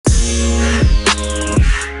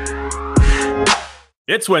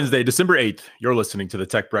It's Wednesday, December 8th. You're listening to the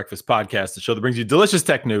Tech Breakfast Podcast, the show that brings you delicious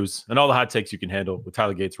tech news and all the hot takes you can handle with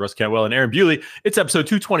Tyler Gates, Russ Cantwell, and Aaron Bewley. It's episode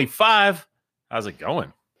 225. How's it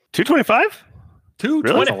going? 225?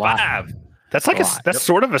 225. Really? That's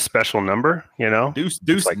sort of a special number, you know?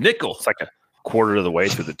 Deuce like, nickel. It's like a quarter of the way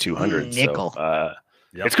to the 200. Nickel. So,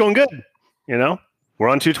 It's going good, you know? We're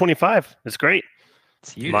on 225. It's great.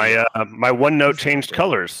 It's huge. My OneNote changed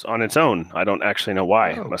colors on its own. I don't actually know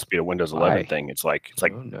why. Oh, it must be a Windows 11 why? thing. It's like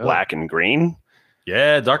no. black and green,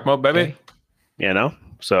 Yeah, dark mode, baby. Okay. you know?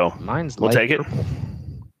 So Mine's we'll light take it. purple.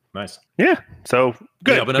 Nice. Yeah. So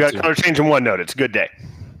good. Yeah, but We got up to- color change in OneNote. It's a good day.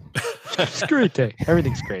 It's a great day.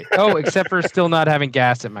 Everything's great. Oh, except for still not having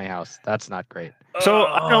gas at my house. That's not great. So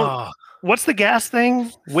I don't. What's the gas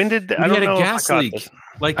thing? When did I We don't had know a if gas I caught leak. this.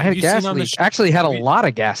 Like, I had a gas on the leak. Actually, had a have you- lot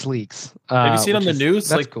of gas leaks. Have you seen on the news?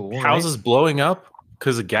 That's Like cool. right? houses blowing up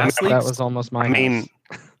because of gas leaks? That was almost my. I mean,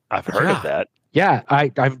 house. I've heard Yeah. of that. Yeah, I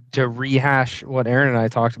to rehash what Aaron and I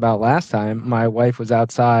talked about last time. My wife was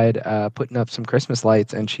outside putting up some Christmas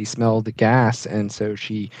lights, and she smelled the gas, and so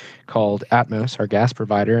she called Atmos, our gas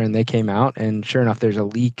provider, and they came out. And sure enough, there's a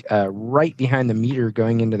leak right behind the meter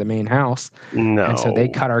going into the main house, No. and so they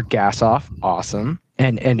cut our gas off. Awesome.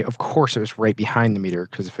 And of course, it was right behind the meter,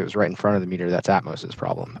 because if it was right in front of the meter, that's Atmos's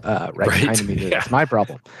problem. Right behind the meter, yeah. that's my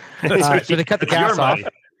problem. That's So they cut the It's your gas off. money.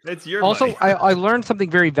 It's your Also, money. I learned something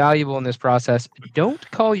very valuable in this process. Don't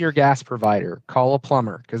call your gas provider. Call a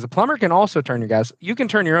plumber, because the plumber can also turn your gas. You can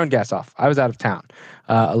turn your own gas off. I was out of town.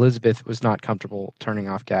 Elizabeth was not comfortable turning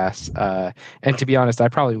off gas. And to be honest, I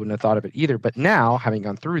probably wouldn't have thought of it either. But now, having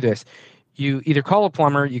gone through this, you either call a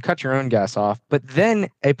plumber, you cut your own gas off, but then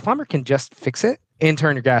a plumber can just fix it and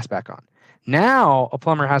turn your gas back on. Now, a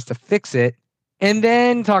plumber has to fix it and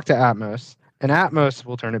then talk to Atmos. And Atmos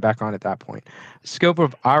will turn it back on at that point. Scope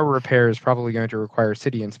of our repair is probably going to require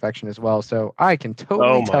city inspection as well. So I can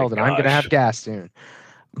totally tell that I'm going to have gas soon.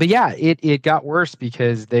 But yeah, it got worse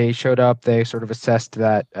because they showed up. They sort of assessed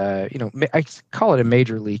that, I call it a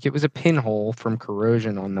major leak. It was a pinhole from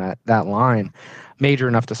corrosion on that line. Major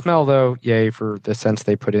enough to smell, though. Yay for the sense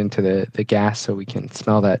they put into the gas so we can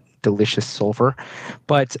smell that delicious sulfur.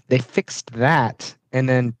 But they fixed that and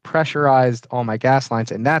then pressurized all my gas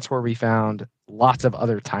lines. And that's where we found lots of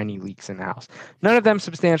other tiny leaks in the house. None of them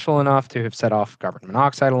substantial enough to have set off carbon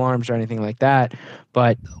monoxide alarms or anything like that.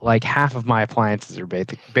 But like half of my appliances are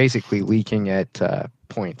basically leaking at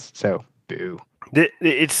points. So boo.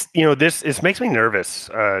 It's this makes me nervous.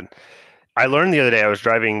 I learned the other day, I was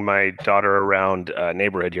driving my daughter around a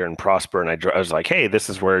neighborhood here in Prosper, and I was like, hey, this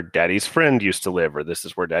is where Daddy's friend used to live, or this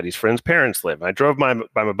is where Daddy's friend's parents live. And I drove by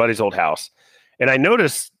my buddy's old house, and I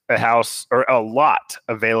noticed a house or a lot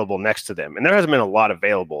available next to them. And there hasn't been a lot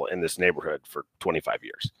available in this neighborhood for 25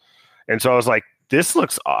 years. And so I was like, this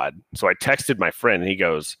looks odd. So I texted my friend, and he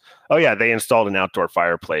goes, oh, yeah, they installed an outdoor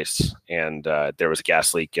fireplace, and there was a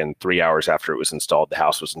gas leak. And 3 hours after it was installed, the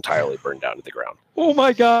house was entirely burned down to the ground. Oh,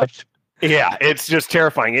 my gosh. Yeah, it's just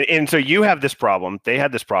terrifying. And so you have this problem. They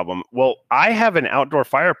had this problem. Well, I have an outdoor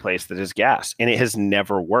fireplace that is gas, and it has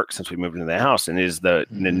never worked since we moved into the house, and is the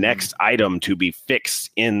next item to be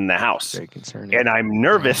fixed in the house. Very concerning. And I'm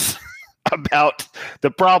nervous about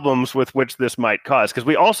the problems with which this might cause, because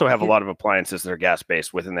we also have a lot of appliances that are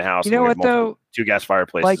gas-based within the house. You know and we what, have though? 2 gas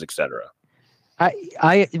fireplaces, Like, etc.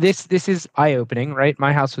 This is eye-opening, right?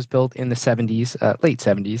 My house was built in the 70s, late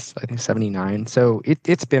 70s, I think 79. So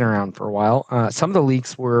it's been around for a while. Some of the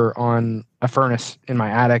leaks were on a furnace in my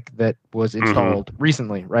attic that was installed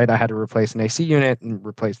recently, right? I had to replace an AC unit and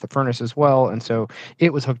replace the furnace as well. And so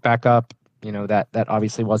it was hooked back up. You know, that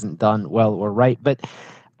obviously wasn't done well or right. But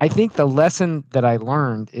I think the lesson that I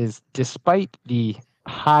learned is, despite the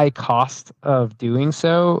high cost of doing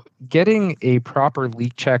so, getting a proper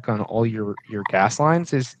leak check on all your gas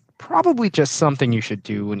lines is probably just something you should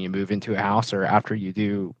do when you move into a house or after you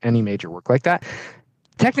do any major work like that.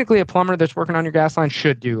 Technically, a plumber that's working on your gas line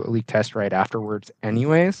should do a leak test right afterwards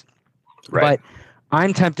anyways. Right. But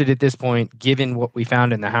I'm tempted at this point, given what we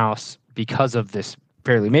found in the house because of this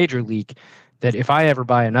fairly major leak, that if I ever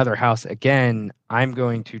buy another house again, I'm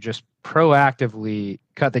going to just proactively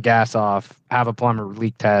cut the gas off, have a plumber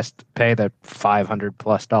leak test, pay the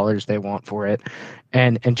 $500+ they want for it,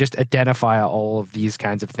 and just identify all of these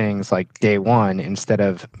kinds of things like day one instead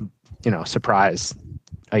of, surprise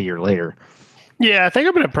a year later. Yeah, I think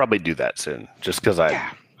I'm going to probably do that soon, just because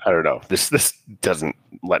I don't know. This doesn't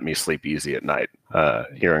let me sleep easy at night,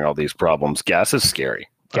 hearing all these problems. Gas is scary.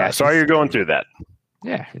 Sorry you're going through that.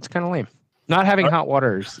 Yeah, it's kind of lame. Not having hot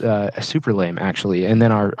water is super lame, actually. And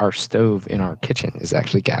then our stove in our kitchen is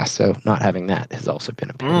actually gas. So not having that has also been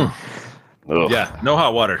a pain. Yeah, no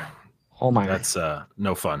hot water. all minor. That's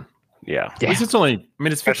no fun. Yeah. At least it's only, I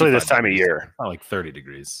mean, it's Especially this 55 time of degrees. year. It's not like 30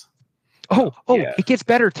 degrees. Oh, Yeah. it gets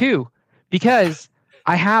better too, because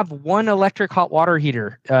I have one electric hot water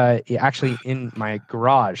heater actually in my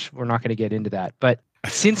garage. We're not going to get into that, but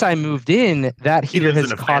since I moved in, that He heater lives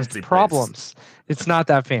has in a caused fancy place. problems. It's not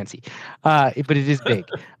that fancy, but it is big.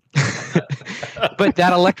 But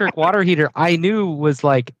that electric water heater I knew was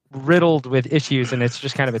like riddled with issues, and it's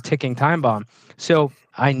just kind of a ticking time bomb. So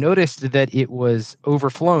I noticed that it was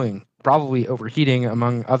overflowing, probably overheating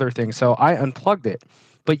among other things. So I unplugged it,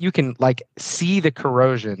 but you can like see the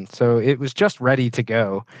corrosion. So it was just ready to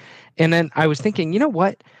go. And then I was thinking, you know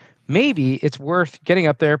what? Maybe it's worth getting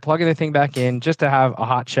up there, plugging the thing back in just to have a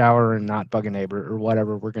hot shower and not bug a neighbor or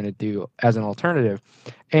whatever we're going to do as an alternative.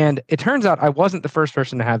 And it turns out I wasn't the first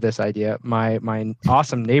person to have this idea. My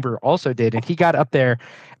awesome neighbor also did. And he got up there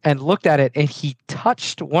and looked at it, and he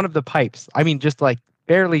touched one of the pipes. I mean, just like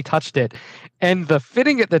barely touched it. And the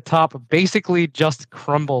fitting at the top basically just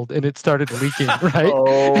crumbled and it started leaking, right?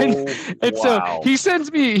 And so he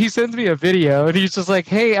sends me a video, and he's just like,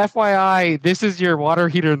 "Hey, FYI, this is your water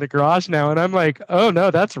heater in the garage now." And I'm like, "Oh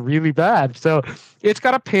no, that's really bad." So it's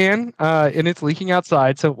got a pan and it's leaking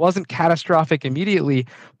outside. So it wasn't catastrophic immediately,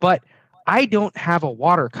 but I don't have a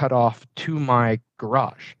water cutoff to my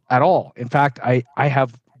garage at all. In fact, I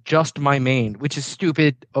have just my main, which is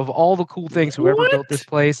stupid. Of all the cool things whoever built this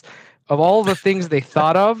place, of all the things they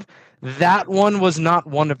thought of, that one was not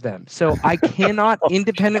one of them. So I cannot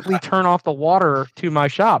independently turn off the water to my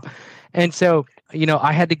shop. And so,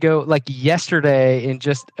 I had to go like yesterday in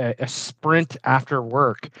just a sprint after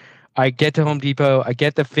work. I get to Home Depot, I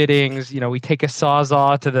get the fittings, we take a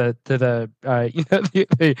Sawzall to the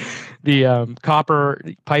copper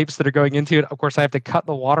pipes that are going into it. Of course, I have to cut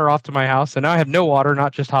the water off to my house. So now I have no water,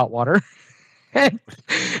 not just hot water. And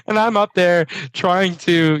I'm up there trying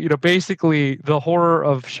to, basically the horror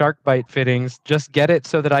of shark bite fittings, just get it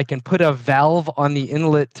so that I can put a valve on the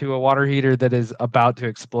inlet to a water heater that is about to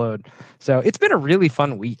explode. So it's been a really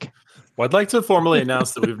fun week. Well, I'd like to formally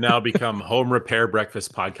announce that we've now become Home Repair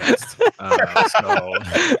Breakfast Podcast.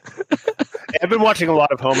 I've been watching a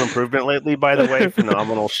lot of Home Improvement lately, by the way.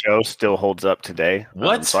 Phenomenal show, still holds up today.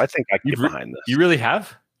 What? So I think I can get behind this. You really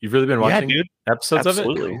have? You've really been watching episodes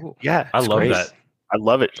Absolutely. of it? Yeah. I love that. I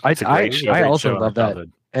love it. It's a great show. I also love that.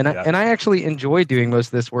 And I actually enjoy doing most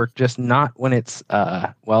of this work, just not when it's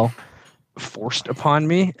forced upon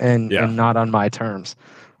me and not on my terms.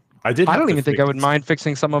 I don't even think I would mind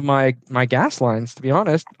fixing some of my gas lines, to be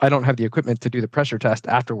honest. I don't have the equipment to do the pressure test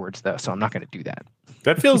afterwards, though, so I'm not going to do that.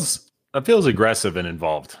 That feels aggressive and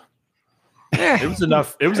involved. It was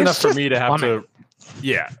enough. It was enough for me to have to.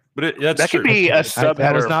 Yeah, but that could be a subheader.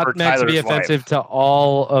 That was not for meant to be Tyler's offensive wife. to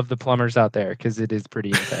all of the plumbers out there, because it is pretty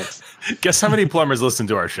intense. Guess how many plumbers listen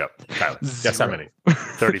to our show, Tyler? Guess how many?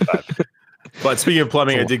 35. But speaking of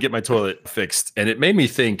plumbing, I did get my toilet fixed, and it made me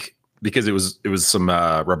think, because it was some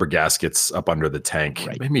rubber gaskets up under the tank.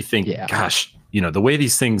 Right. It made me think, gosh, the way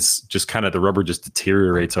these things just kind of, the rubber just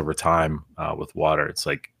deteriorates over time with water. It's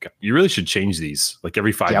like, you really should change these like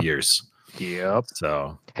every 5 years. Yep.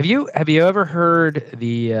 So have you ever heard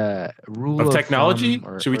the rule of technology?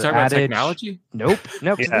 Should we talk about technology? Nope.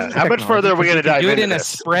 Yeah. How much further are we going to dive into into it in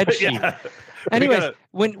this? a spreadsheet? Anyways,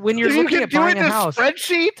 when you're looking at buying a house,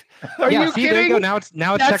 spreadsheet? Are you kidding? There you go. Now it's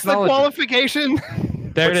That's technology. The qualification.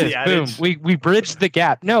 There it is. Boom. We bridged the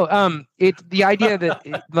gap. No, it's the idea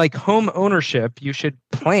that like home ownership, you should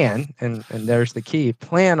plan, and there's the key,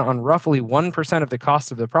 plan on roughly 1% of the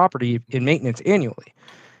cost of the property in maintenance annually.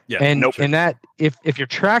 Yeah. And that if you're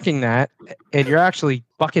tracking that and you're actually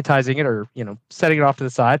bucketizing it or setting it off to the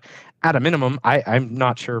side, at a minimum, I'm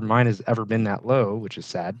not sure mine has ever been that low, which is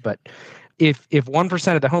sad, but if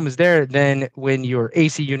 1% of the home is there, then when your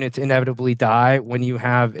AC units inevitably die, when you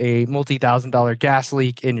have a multi-$1,000 gas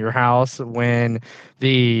leak in your house, when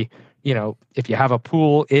if you have a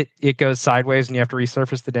pool, it goes sideways and you have to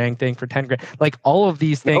resurface the dang thing for 10 grand. Like all of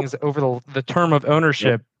these things over the term of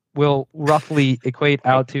ownership will roughly equate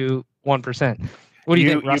out to 1%. What do you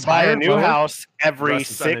think, Russ? You buy a new house every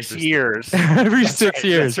 6 years. Every 6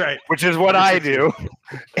 years. That's right. Which is what I do.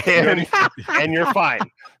 And you're fine.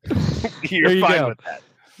 You're fine with that.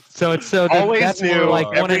 So it's always that's new, more like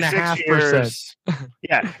every 1.5%.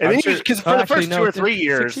 Yeah. And then because for the first 2 or 3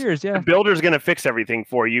 years, 6 years, the builder's going to fix everything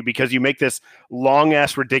for you because you make this long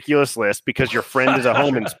ass ridiculous list because your friend is a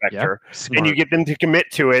home inspector and you get them to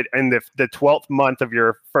commit to it in the 12th month of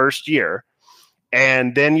your first year.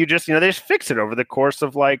 And then you just, they just fix it over the course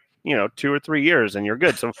of 2 or 3 years and you're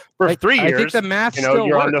good. So for 3 years, I think the math you're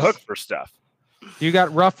works. on the hook for stuff. You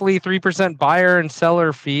got roughly 3% buyer and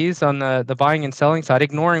seller fees on the buying and selling side,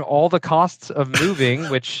 ignoring all the costs of moving,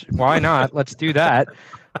 which why not? Let's do that.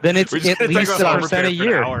 Then it's at least a percent a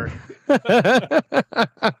year.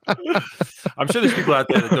 I'm sure there's people out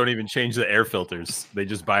there that don't even change the air filters. They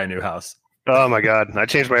just buy a new house. Oh my God. I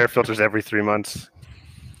change my air filters every 3 months.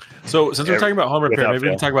 So since we're talking about home repair, maybe we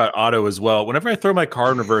can talk about auto as well. Whenever I throw my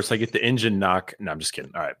car in reverse, I get the engine knock. No, I'm just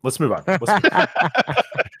kidding. All right, let's move on.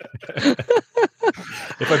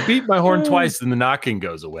 If I beat my horn twice, then the knocking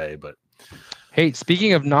goes away. But hey,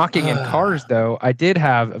 speaking of knocking in cars, though, I did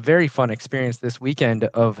have a very fun experience this weekend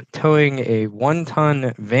of towing a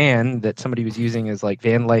 1-ton van that somebody was using as like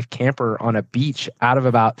van life camper on a beach out of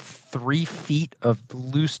about 3 feet of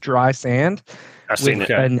loose, dry sand. I've seen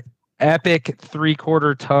it. An epic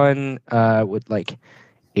 3/4 ton with like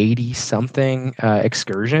 80 something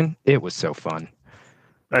excursion. It was so fun.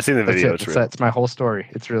 I've seen the video. That's my whole story.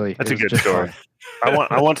 It's really a good story.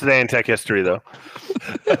 I want today in tech history though.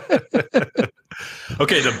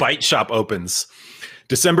 Okay, the Bite Shop opens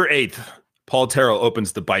December 8th. Paul Terrell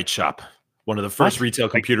opens the Bite Shop, one of the first retail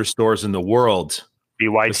computer stores in the world.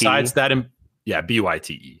 BYTE. Besides that,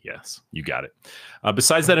 BYTE. Yes, you got it.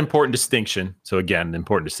 Besides that important distinction, so again, the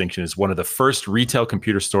important distinction is one of the first retail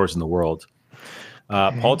computer stores in the world.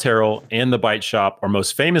 Paul Terrell and the Bite Shop are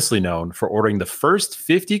most famously known for ordering the first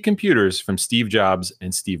 50 computers from Steve Jobs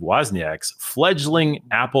and Steve Wozniak's fledgling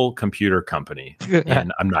Apple computer company.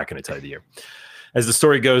 And I'm not going to tell you the year. As the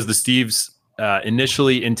story goes, the Steves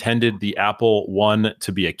initially intended the Apple I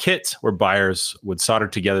to be a kit where buyers would solder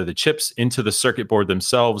together the chips into the circuit board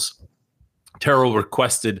themselves. Terrell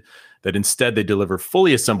requested that instead they deliver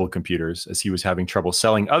fully assembled computers, as he was having trouble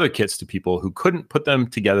selling other kits to people who couldn't put them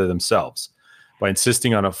together themselves. By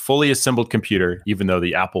insisting on a fully assembled computer, even though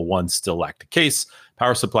the Apple I still lacked a case,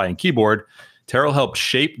 power supply, and keyboard, Terrell helped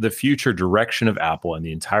shape the future direction of Apple and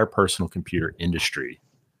the entire personal computer industry.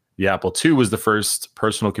 The Apple II was the first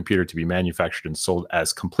personal computer to be manufactured and sold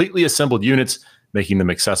as completely assembled units, making them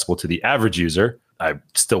accessible to the average user. I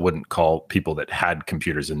still wouldn't call people that had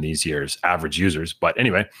computers in these years average users. But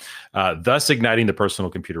anyway, thus igniting the personal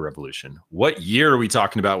computer revolution. What year are we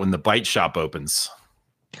talking about when the Bite Shop opens?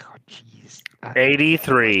 Oh, jeez.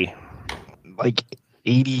 83. Like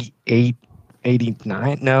 88,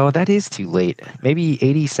 89? No, that is too late. Maybe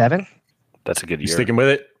 87? That's a good year. You sticking with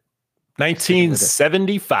it?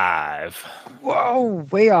 1975. Whoa,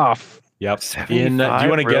 way off. Yep. Do you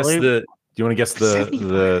want to guess the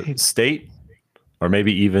the state or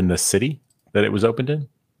maybe even the city that it was opened in?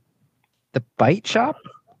 The Bite Shop?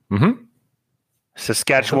 Mm-hmm.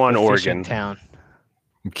 Saskatchewan, Oregon. Town.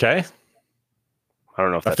 Okay. I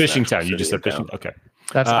don't know if that's a fishing town. You just said fishing. Okay.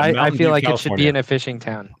 That's I feel like California. It should be in a fishing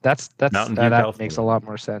town. That makes a lot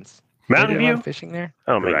more sense. Mountain View fishing there?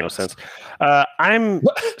 Oh, make no sense. I'm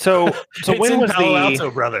so when was Palo Alto,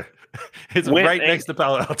 brother? It's right next to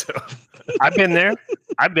Palo Alto. I've been there.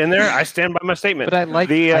 I stand by my statement. But I like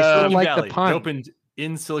the pun. It opened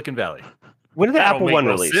in Silicon Valley. When did the Apple I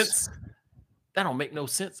release? That don't make no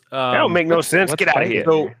sense. That don't make no sense. Get out of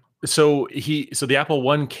here. So the Apple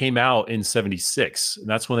I came out in 76, and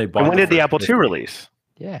that's when they bought. And when did the Apple II release?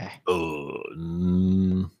 Yeah.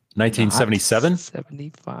 1977?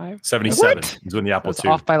 75? 77 is when the Apple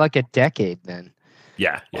II. Off by like a decade then.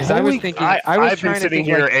 Yeah. Because I was thinking, I've been sitting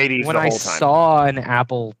here 80s when I saw an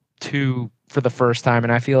Apple II for the first time,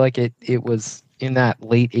 and I feel like it was in that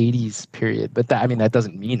late 80s period. But that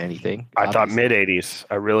doesn't mean anything. I thought mid 80s.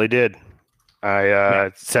 I really did.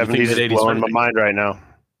 70s is blowing my mind right now.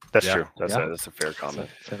 That's true. That's a fair comment.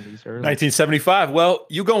 1975. Well,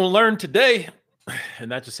 you gonna learn today,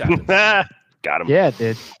 and that just happened. Got him. Yeah, it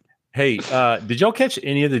did. Hey, did y'all catch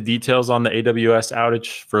any of the details on the AWS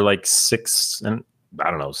outage for like 6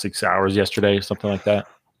 hours yesterday, or something like that?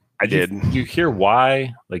 I did. Did you hear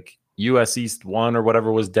why? Like US East 1 or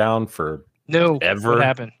whatever was down for ever? What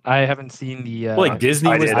happened? I haven't seen the. Like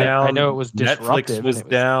Disney was down. I know it was disruptive. Netflix was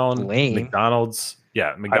down. Lame. McDonald's.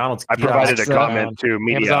 Yeah, McDonald's. I provided a comment to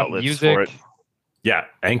media Amazon outlets Music. for it. Yeah,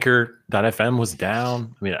 Anchor.fm was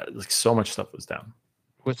down. I mean, like so much stuff was down.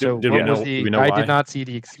 So did we know I why? did not see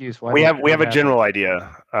the excuse. Why We have a general idea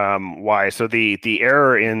why. So the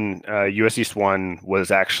error in US East 1 was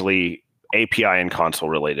actually API and console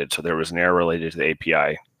related. So there was an error related to the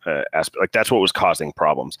API aspect. Like that's what was causing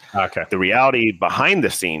problems. Okay. The reality behind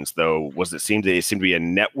the scenes, though, was it seemed to be a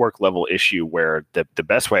network level issue where the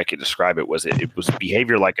best way I could describe it was it was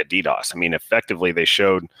behavior like a DDoS. I mean, effectively, they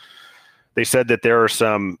said that there are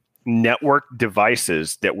some network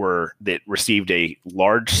devices that received a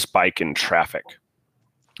large spike in traffic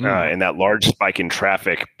And that large spike in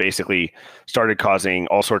traffic basically started causing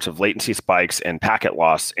all sorts of latency spikes and packet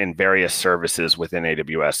loss in various services within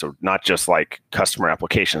AWS. So not just like customer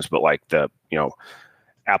applications, but like the,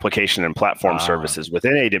 application and platform services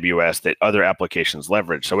within AWS that other applications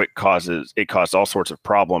leverage. So it caused all sorts of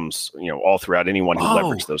problems, all throughout anyone who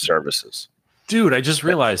leveraged those services. Dude, I just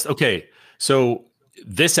realized, okay, so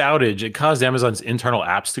this outage, it caused Amazon's internal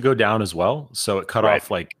apps to go down as well. So it cut off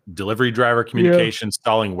like delivery driver communication,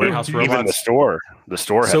 stalling warehouse robots. Even the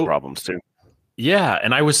store had problems too. Yeah.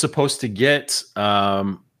 And I was supposed to get,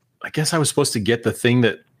 I guess I was supposed to get the thing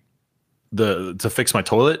to fix my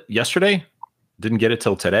toilet yesterday. Didn't get it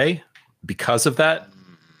till today because of that.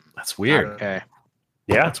 That's weird. Okay.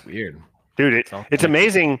 Yeah. That's weird. Dude, it's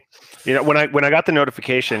amazing. When I got the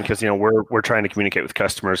notification, because we're trying to communicate with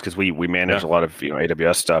customers because we manage a lot of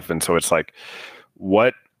AWS stuff, and so it's like,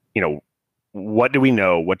 what do we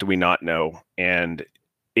know? What do we not know? And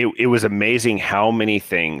it was amazing how many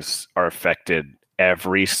things are affected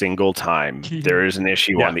every single time there is an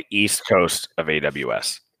issue on the East Coast of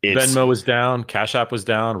AWS. Venmo was down, Cash App was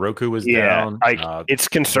down, Roku was down. It's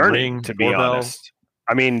concerning, to be honest.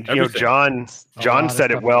 I mean, John said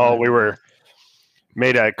it well. We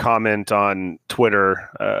made a comment on Twitter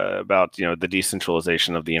about the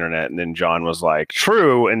decentralization of the internet, and then John was like,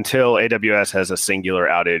 "True, until AWS has a singular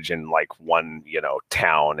outage in like one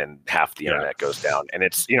town, and half the internet goes down." And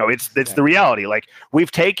it's the reality. Like,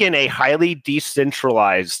 we've taken a highly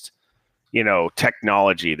decentralized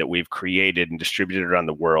technology that we've created and distributed around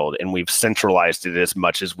the world, and we've centralized it as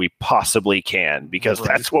much as we possibly can, because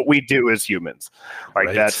that's what we do as humans.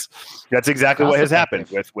 Like that's exactly what has happened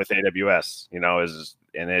with AWS,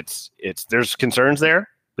 there's concerns there.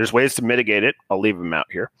 There's ways to mitigate it. I'll leave them out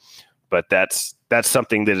here, but that's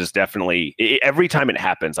something that is definitely, every time it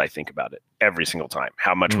happens, I think about it every single time,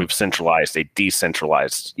 how much we've centralized a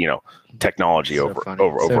decentralized, technology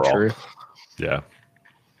overall. True. Yeah.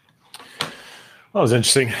 That was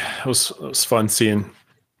interesting. It was fun seeing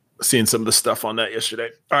some of the stuff on that yesterday.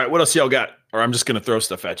 All right, what else y'all got? Or I'm just going to throw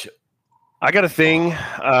stuff at you. I got a thing.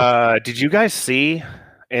 Did you guys see?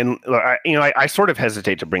 And I sort of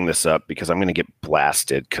hesitate to bring this up because I'm going to get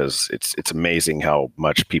blasted, because it's amazing how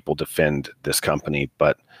much people defend this company.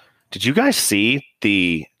 But did you guys see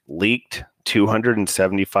the leaked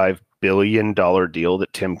 $275 billion deal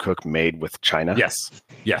that Tim Cook made with China?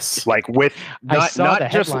 Yes. Like with not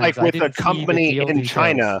just like with a company in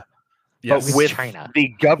China, but with the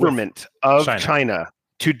government of China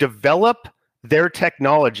to develop their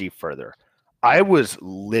technology further. I was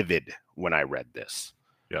livid when I read this.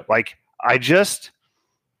 Yep. Like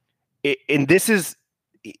and this is,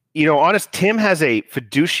 honest, Tim has a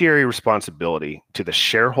fiduciary responsibility to the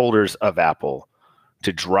shareholders of Apple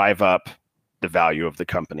to drive up the value of the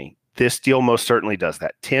company. This deal most certainly does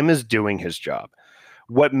that. Tim is doing his job.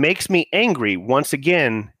 What makes me angry, once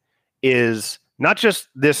again, is not just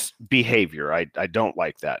this behavior. I don't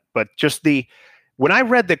like that. But just when I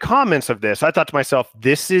read the comments of this, I thought to myself,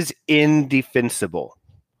 this is indefensible.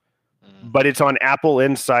 But it's on Apple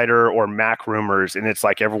Insider or Mac Rumors, and it's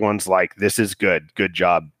like everyone's like, this is good. Good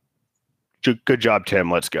job. Good job,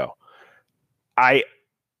 Tim. Let's go.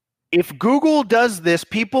 If Google does this,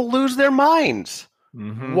 people lose their minds.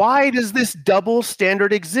 Mm-hmm. Why does this double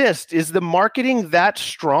standard exist? Is the marketing that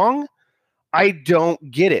strong? I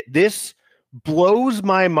don't get it. This blows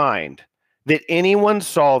my mind that anyone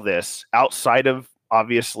saw this outside of,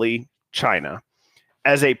 obviously, China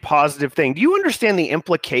as a positive thing. Do you understand the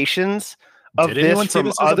implications of this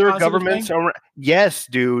from other governments? Yes,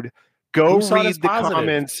 dude. Go read the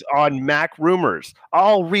comments on Mac Rumors.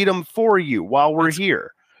 I'll read them for you while we're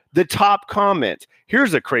here. The top comment: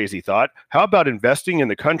 here's a crazy thought. How about investing in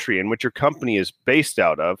the country in which your company is based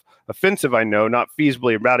out of? Offensive, I know, not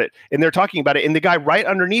feasibly about it. And they're talking about it. And the guy right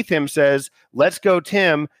underneath him says, let's go,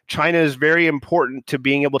 Tim. China is very important to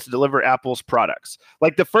being able to deliver Apple's products.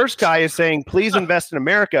 Like, the first guy is saying, please invest in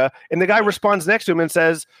America. And the guy responds next to him and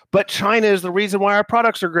says, but China is the reason why our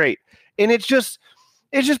products are great. And it's just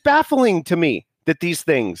baffling to me that these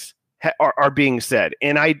things are being said.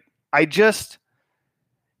 And I just...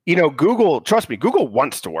 Google, trust me, Google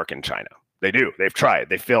wants to work in China. They do. They've tried.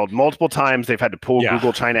 They failed multiple times. They've had to pull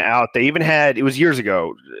Google China out. They even had, it was years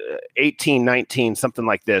ago, 18, 19, something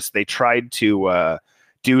like this. They tried to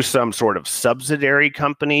do some sort of subsidiary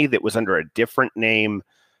company that was under a different name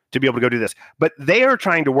to be able to go do this. But they are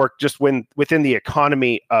trying to work just within the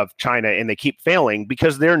economy of China, and they keep failing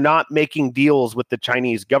because they're not making deals with the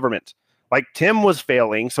Chinese government. Like, Tim was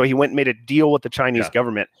failing, so he went and made a deal with the Chinese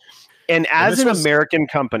government. And as an American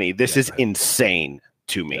company, this is insane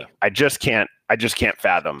to me. I just can't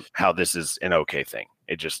fathom how this is an okay thing.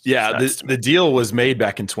 It just the deal was made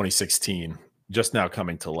back in 2016, just now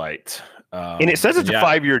coming to light. And it says it's a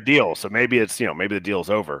 5-year deal, so maybe it's maybe the deal's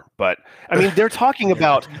over. But I mean, they're talking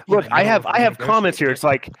about look. I have comments here. It's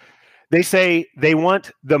like they say they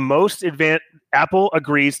want the most advanced. Apple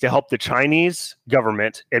agrees to help the Chinese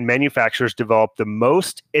government and manufacturers develop the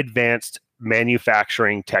most advanced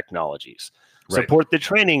manufacturing technologies, support the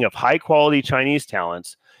training of high quality Chinese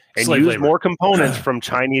talents, and use more components from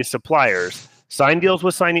Chinese suppliers. Sign deals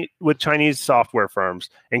with Chinese software firms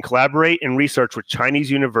and collaborate in research with Chinese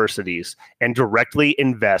universities and directly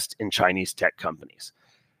invest in Chinese tech companies.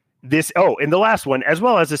 And the last one, as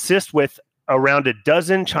well as assist with around a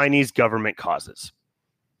dozen Chinese government causes.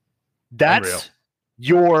 That's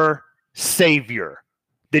your savior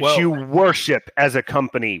that you worship as a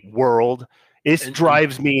company, world. This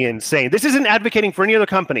drives me insane. This isn't advocating for any other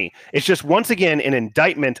company. It's just, once again, an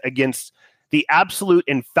indictment against the absolute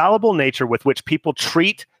infallible nature with which people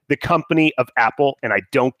treat the company of Apple, and I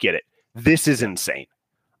don't get it. This is insane.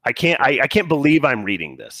 I can't believe I'm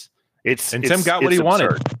reading this. Tim got what he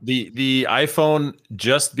wanted. The iPhone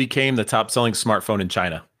just became the top selling smartphone in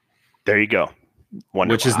China. There you go.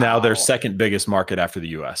 Which is now their second biggest market after the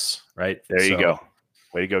US, right? There you go.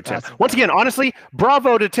 Way to go, Tim. Once again, honestly,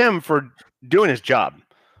 bravo to Tim for doing his job.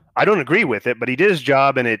 I don't agree with it, but he did his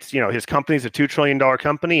job, and it's his company's a $2 trillion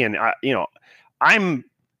company, and I'm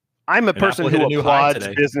a person who applauds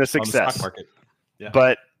business success. Yeah.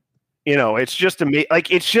 But it's just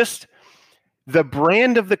it's just the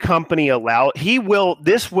brand of the company he will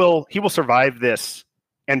survive this,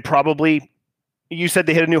 and probably you said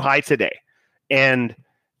they hit a new high today, and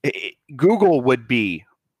Google would be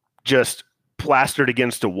just plastered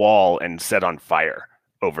against a wall and set on fire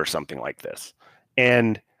over something like this.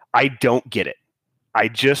 And I don't get it. I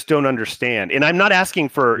just don't understand. And I'm not asking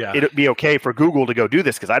for it to be okay for Google to go do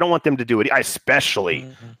this, because I don't want them to do it. I especially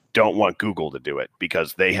don't want Google to do it,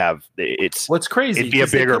 because what's crazy. It'd be a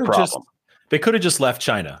bigger problem. They could have just left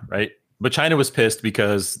China, right? But China was pissed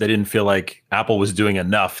because they didn't feel like Apple was doing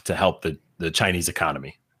enough to help the Chinese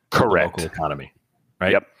economy. Correct. The local economy,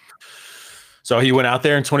 right? Yep. So he went out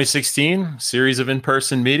there in 2016, series of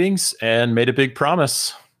in-person meetings, and made a big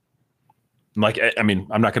promise. I'm not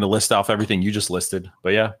going to list off everything you just listed,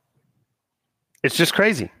 but yeah, it's just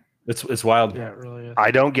crazy. It's wild. Yeah, it really is.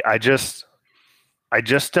 I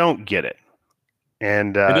just don't get it.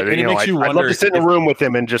 And it makes you wonder. I'd love to sit in a room with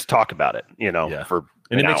him and just talk about it. It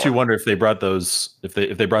makes you wonder if they brought if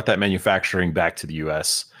they brought that manufacturing back to the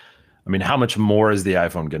US. I mean, how much more is the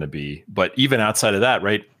iPhone going to be? But even outside of that,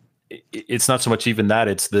 right? It's not so much even that.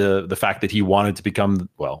 It's the fact that he wanted to become,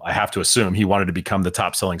 I have to assume he wanted to become the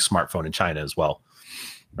top selling smartphone in China as well,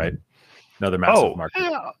 right? Another massive market.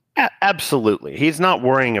 Absolutely. He's not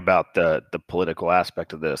worrying about the political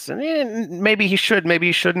aspect of this. And maybe he should, maybe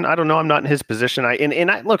he shouldn't. I don't know. I'm not in his position.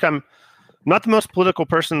 Look, I'm not the most political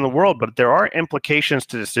person in the world, but there are implications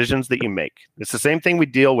to decisions that you make. It's the same thing we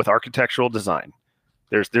deal with architectural design.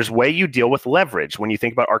 There's way you deal with leverage when you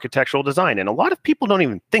think about architectural design. And a lot of people don't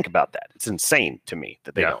even think about that. It's insane to me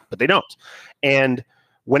that they don't, but they don't. And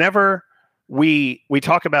whenever we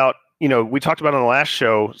talk about, we talked about on the last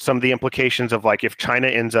show, some of the implications of if China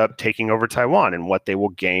ends up taking over Taiwan and what they will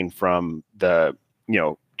gain from the,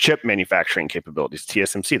 chip manufacturing capabilities,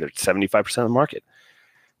 TSMC, they're 75% of the market.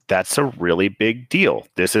 That's a really big deal.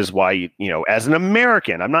 This is why, as an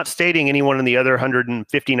American, I'm not stating anyone in the other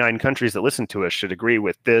 159 countries that listen to us should agree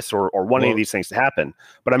with this or want any of these things to happen.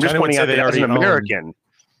 But I'm just pointing out that as an American,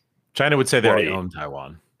 China would say they already own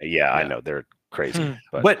Taiwan. Yeah, I know they're crazy.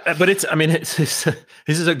 But it's this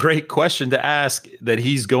is a great question to ask, that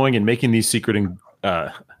he's going and making these secret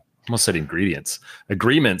almost said agreements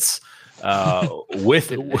with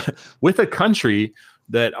a country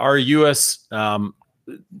that our U.S.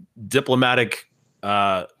 Diplomatic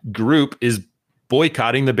group is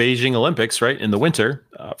boycotting the Beijing Olympics, right, in the winter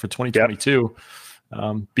for 2022,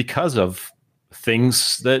 because of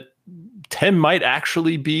things that Tim might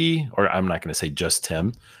actually be, or I'm not going to say just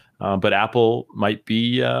Tim, but Apple might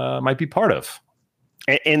be part of.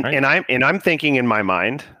 And I'm thinking in my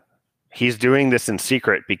mind, he's doing this in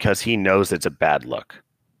secret because he knows it's a bad look.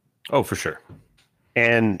 Oh, for sure.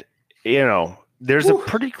 And there's a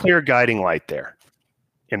pretty clear guiding light there,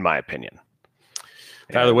 in my opinion.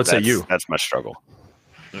 Tyler, what say you? That's my struggle.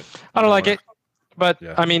 I don't like it, but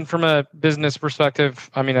I mean, from a business perspective,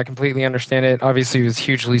 I completely understand it. Obviously, it was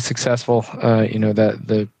hugely successful. That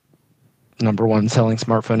the number one selling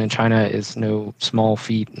smartphone in China is no small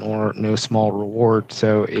feat nor no small reward.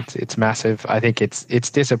 So it's massive. I think it's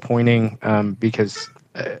disappointing because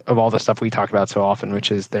of all the stuff we talk about so often,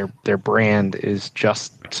 which is their brand is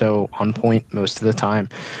just so on point most of the time.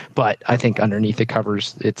 But I think underneath the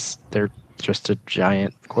covers, they're just a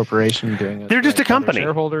giant corporation doing it. They're just a company.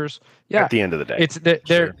 Shareholders. Yeah. At the end of the day,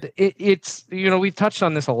 it's we've touched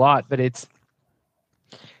on this a lot, but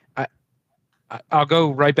I'll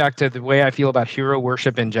go right back to the way I feel about hero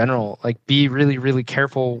worship in general. Like, be really, really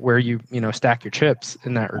careful where you stack your chips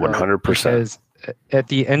in that regard. 100%. Because at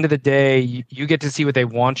the end of the day, you get to see what they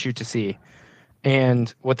want you to see.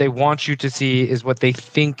 And what they want you to see is what they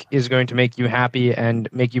think is going to make you happy and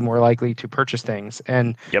make you more likely to purchase things.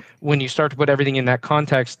 And when you start to put everything in that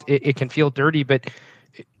context, it can feel dirty, but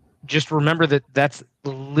just remember that that's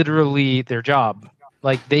literally their job.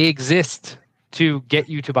 Like, they exist to get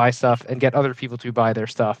you to buy stuff and get other people to buy their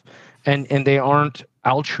stuff. And they aren't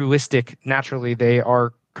altruistic naturally. They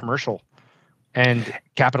are commercial and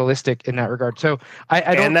capitalistic in that regard. So I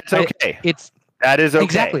don't. And that's okay. That is okay.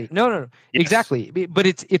 Exactly. No. Yes. Exactly. But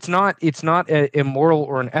it's not a moral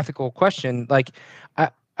or an ethical question. Like,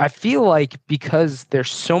 I feel like because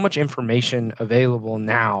there's so much information available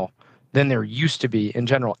now than there used to be in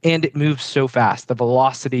general, and it moves so fast, the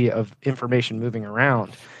velocity of information moving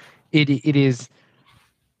around, it is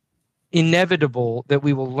inevitable that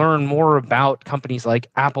we will learn more about companies like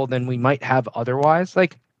Apple than we might have otherwise.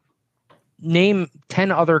 Like, name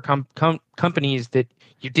 10 other companies that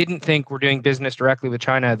you didn't think were doing business directly with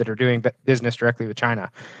China that are doing business directly with China.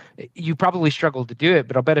 You probably struggled to do it,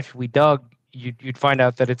 but I'll bet if we dug, you'd find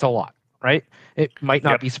out that it's a lot, right? It might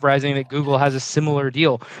not be surprising that Google has a similar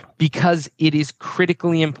deal, because it is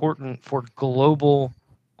critically important for global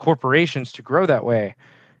corporations to grow that way.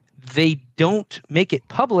 They don't make it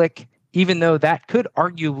public, even though that could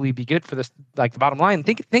arguably be good for the bottom line.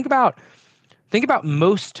 Think about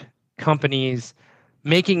most companies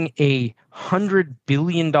making a $100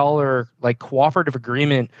 billion cooperative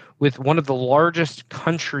agreement with one of the largest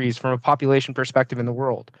countries from a population perspective in the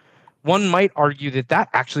world. One might argue that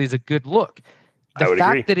actually is a good look. The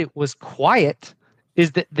fact that it was quiet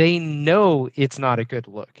is that they know it's not a good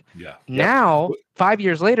look. Yeah. Now, 5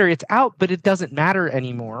 years later, it's out, but it doesn't matter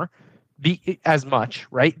anymore as much,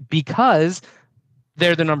 right? Because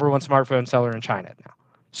they're the number one smartphone seller in China now.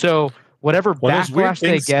 So whatever backlash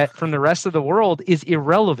they get from the rest of the world is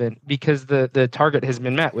irrelevant, because the target has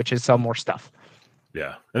been met, which is sell more stuff.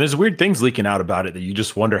 Yeah. And there's weird things leaking out about it that you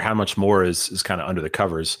just wonder how much more is kind of under the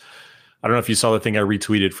covers. I don't know if you saw the thing I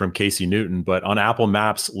retweeted from Casey Newton, but on Apple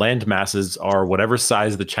Maps, land masses are whatever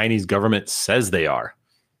size the Chinese government says they are,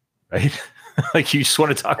 right? Like, you just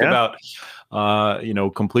want to talk about,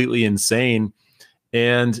 completely insane.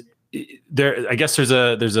 And I guess there's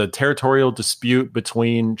a territorial dispute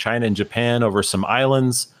between China and Japan over some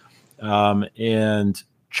islands, and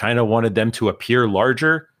China wanted them to appear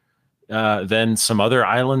larger than some other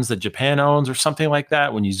islands that Japan owns, or something like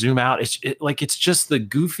that. When you zoom out, it's just the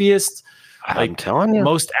goofiest, I'm telling you,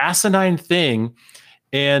 most asinine thing.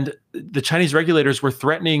 And the Chinese regulators were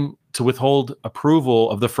threatening to withhold approval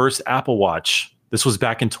of the first Apple Watch. This was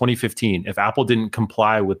back in 2015, if Apple didn't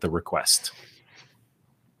comply with the request.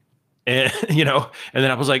 And and then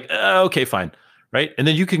I was like, okay, fine, right? And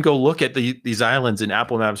then you can go look at these islands in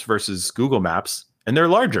Apple Maps versus Google Maps, and they're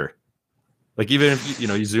larger. Like, even if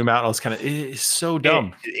you zoom out, it's kind of, it's so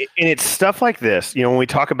dumb. And it's stuff like this. When we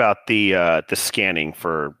talk about the scanning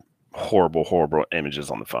for horrible images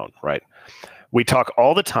on the phone, right? We talk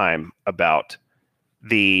all the time about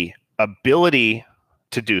the ability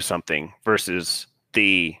to do something versus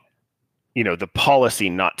the policy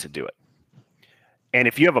not to do it. And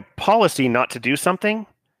if you have a policy not to do something,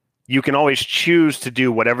 you can always choose to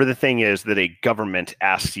do whatever the thing is that a government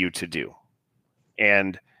asks you to do.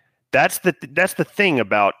 And that's the thing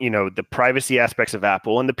about, the privacy aspects of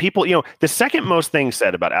Apple and the people, the second most thing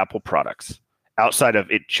said about Apple products outside of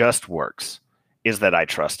it just works is that I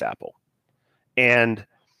trust Apple. And,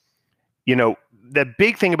 the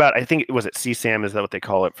big thing about, I think, was it CSAM? Is that what they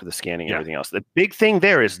call it for the scanning and everything else? The big thing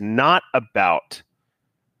there is not about,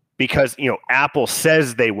 because, Apple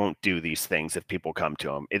says they won't do these things if people come to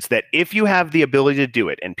them. It's that if you have the ability to do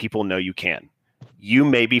it and people know you can, you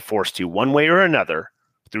may be forced to, one way or another,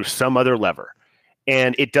 through some other lever.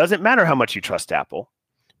 And it doesn't matter how much you trust Apple,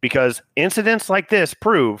 because incidents like this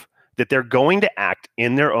prove that they're going to act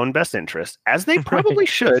in their own best interest, as they probably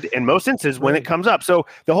should in most instances when it comes up. So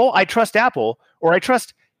the whole I trust Apple or I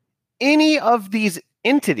trust any of these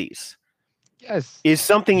entities is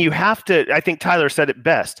something you have to, I think Tyler said it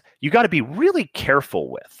best, you got to be really careful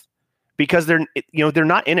with, because they're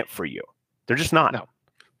not in it for you. They're just not. No.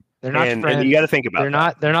 They're not and friends. you got to think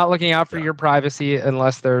about they're not looking out for your privacy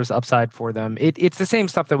unless there's upside for them. It's the same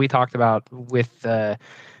stuff that we talked about with the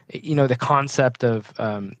concept of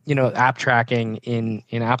app tracking in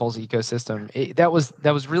Apple's ecosystem. That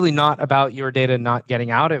was really not about your data not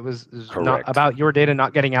getting out. It was not about your data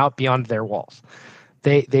not getting out beyond their walls.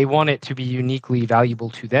 They want it to be uniquely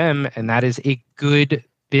valuable to them, and that is a good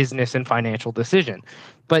business and financial decision.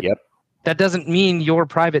 But that doesn't mean your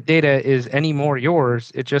private data is any more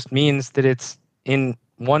yours. It just means that it's in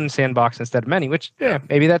one sandbox instead of many, which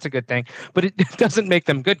maybe that's a good thing, but it doesn't make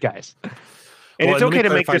them good guys. And it's okay to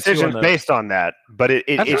make decisions based on that, but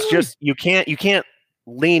it's just you can't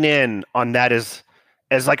lean in on that as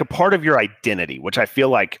like a part of your identity, which I feel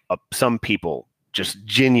like some people just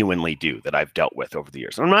genuinely do that I've dealt with over the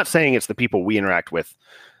years. And I'm not saying it's the people we interact with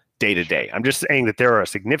day to day. I'm just saying that there are a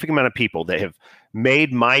significant amount of people that have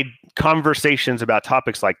made my conversations about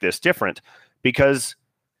topics like this different because,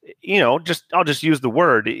 I'll just use the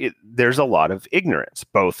word, there's a lot of ignorance,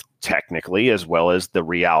 both technically as well as the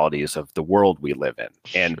realities of the world we live in.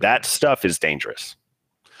 And that stuff is dangerous.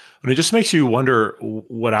 And it just makes you wonder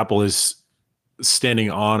what Apple is standing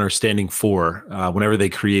on or standing for whenever they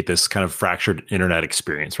create this kind of fractured internet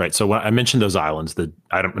experience, right? So when I mentioned those islands,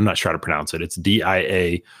 I'm not sure how to pronounce it. It's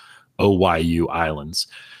DIAOYU islands.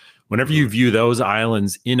 Whenever you view those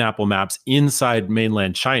islands in Apple Maps inside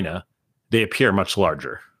mainland China, they appear much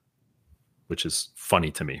larger, which is funny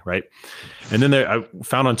to me, right? And then I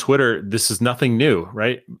found on Twitter, this is nothing new,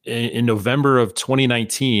 right? In November of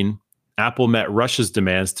 2019, Apple met Russia's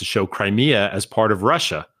demands to show Crimea as part of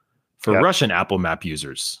Russia for Russian Apple Map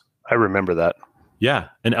users. I remember that. Yeah.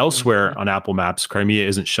 And elsewhere on Apple Maps, Crimea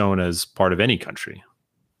isn't shown as part of any country.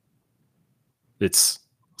 It's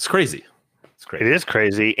crazy. It's crazy. It is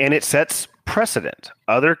crazy. And it sets precedent.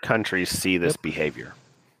 Other countries see this behavior.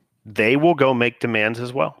 They will go make demands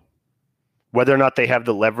as well. Whether or not they have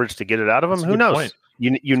the leverage to get it out of them, who knows? Point.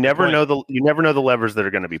 You never know the levers that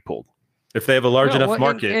are going to be pulled. If they have a large enough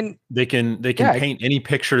market, they can paint any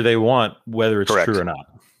picture they want, whether it's true or not.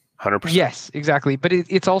 100%. Yes, exactly. But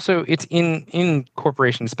it's in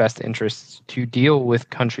corporations' best interests to deal with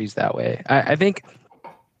countries that way. I think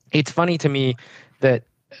it's funny to me that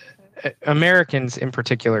Americans in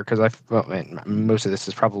particular, because most of this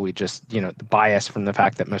is probably just the bias from the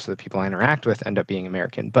fact that most of the people I interact with end up being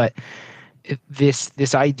American. But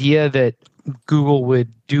this idea that Google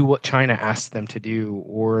would do what China asked them to do,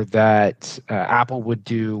 or that Apple would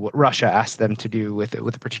do what Russia asked them to do with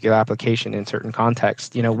a particular application in certain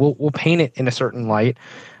contexts. We'll paint it in a certain light,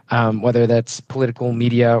 whether that's political,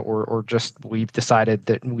 media, or just we've decided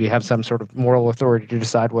that we have some sort of moral authority to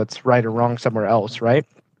decide what's right or wrong somewhere else, right?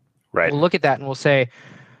 Right. We'll look at that and we'll say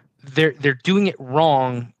they're doing it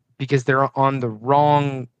wrong because they're on the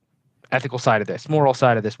wrong ethical side of this, moral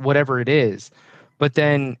side of this, whatever it is. But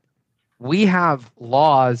then we have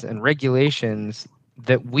laws and regulations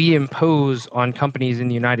that we impose on companies in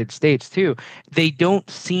the United States too. They don't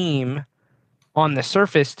seem on the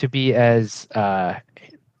surface to be as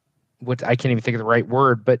what I can't even think of the right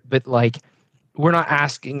word, but like we're not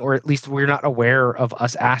asking, or at least we're not aware of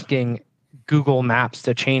us asking Google Maps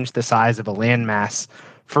to change the size of a landmass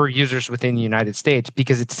for users within the United States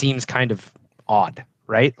because it seems kind of odd.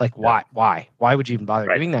 Right? Like why would you even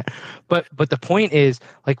bother doing that? But the point is,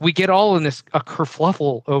 like, we get all in a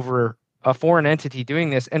kerfluffle over a foreign entity doing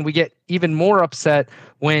this, and we get even more upset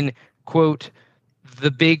when, quote,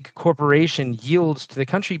 the big corporation yields to the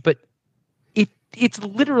country, but it's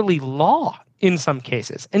literally law in some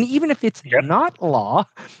cases. And even if it's not law,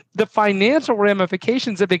 the financial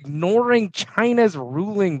ramifications of ignoring China's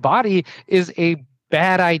ruling body is a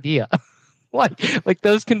bad idea. Like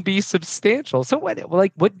those can be substantial. So what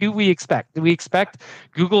do we expect? Do we expect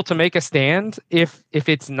Google to make a stand if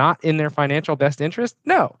it's not in their financial best interest?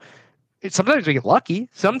 No. Sometimes we get lucky.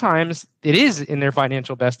 Sometimes it is in their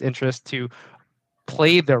financial best interest to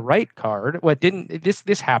play the right card.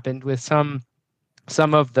 This happened with some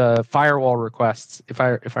of the firewall requests, if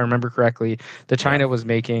I remember correctly, that China was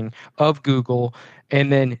making of Google,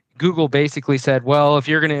 and then Google basically said, well, if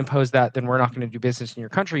you're going to impose that, then we're not going to do business in your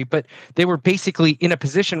country. But they were basically in a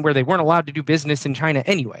position where they weren't allowed to do business in China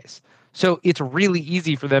anyways. So it's really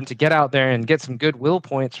easy for them to get out there and get some goodwill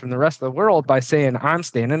points from the rest of the world by saying, I'm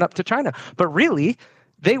standing up to China. But really,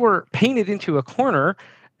 they were painted into a corner,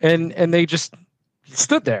 and they just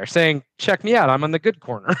stood there saying, check me out, I'm on the good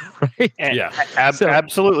corner. Right? Yeah,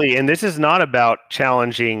 absolutely. And this is not about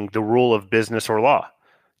challenging the rule of business or law.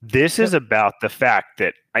 This is about the fact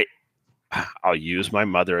that I'll use my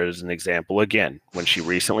mother as an example again. When she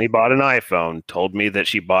recently bought an iPhone, told me that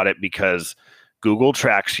she bought it because Google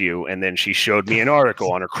tracks you, and then she showed me an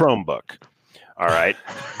article on her Chromebook. All right,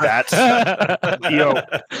 that's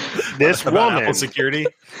this about woman. Apple security.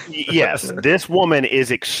 Yes, this woman is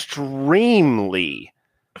extremely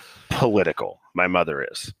political. My mother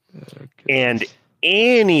is, and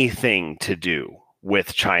anything to do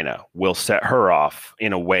with China will set her off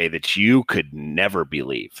in a way that you could never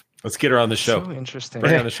believe. Let's get her on the show. So interesting.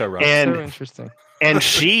 Bring her on the show, Rob. And, so interesting. And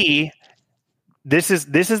this is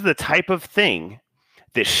the type of thing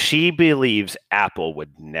that she believes Apple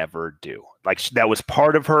would never do. Like, that was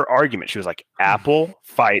part of her argument. She was like, Apple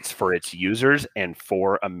fights for its users and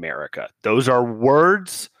for America. Those are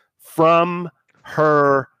words from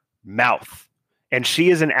her mouth. And she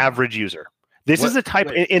is an average user. This is a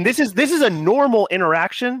type, and this is a normal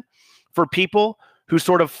interaction for people who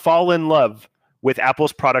sort of fall in love with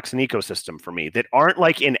Apple's products and ecosystem, for me, that aren't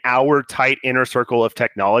like in our tight inner circle of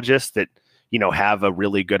technologists that, have a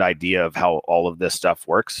really good idea of how all of this stuff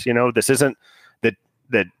works. This isn't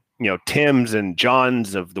that Tim's and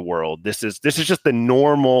John's of the world. This is just the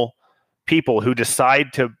normal people who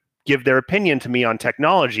decide to give their opinion to me on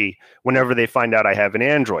technology whenever they find out I have an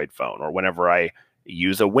Android phone, or whenever I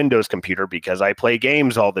use a Windows computer because I play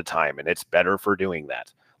games all the time and it's better for doing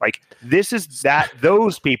that. Like, this is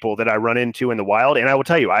those people that I run into in the wild. And I will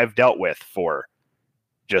tell you, I've dealt with for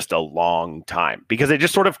just a long time, because it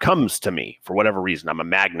just sort of comes to me for whatever reason. I'm a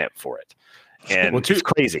magnet for it. And it's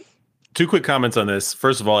crazy. 2 quick comments on this.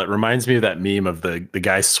 First of all, it reminds me of that meme of the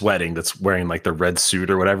guy sweating that's wearing like the red suit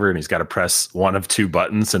or whatever, and he's got to press one of 2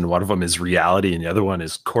 buttons, and one of them is reality and the other one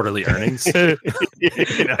is quarterly earnings. I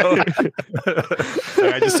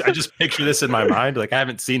just picture this in my mind. Like, I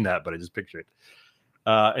haven't seen that, but I just picture it.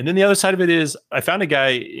 And then the other side of it is, I found a guy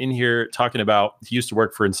in here talking about, he used to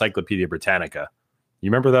work for Encyclopedia Britannica. You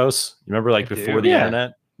remember those? You remember, like, before the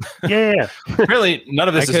internet? Yeah. Really, none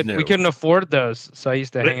of this is new. We couldn't afford those, so I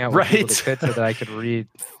used to hang out with people that could, so that I could read.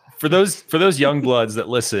 For those young bloods that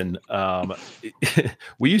listen,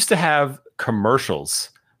 we used to have commercials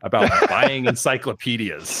about buying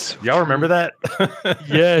encyclopedias. Y'all remember that?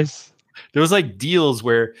 Yes. There was like deals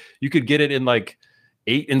where you could get it in like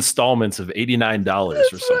 8 installments of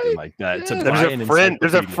 $89 or something like that. Yeah.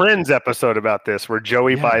 There's a Friends episode about this where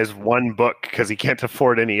Joey buys one book because he can't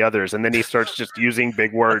afford any others, and then he starts just using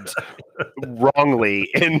big words wrongly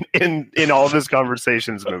in all of his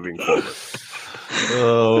conversations moving forward.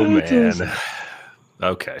 Oh man.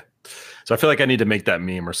 Okay. So I feel like I need to make that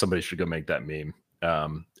meme, or somebody should go make that meme.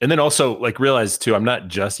 And then also, like, realize too, I'm not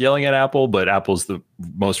just yelling at Apple, but Apple's the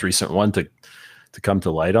most recent one to come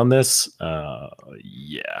to light on this.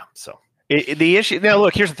 So the issue now,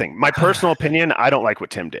 look, here's the thing. My personal opinion, I don't like what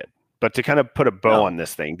Tim did, but to kind of put a bow on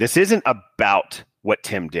this thing, this isn't about what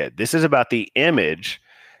Tim did. This is about the image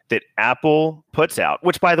that Apple puts out,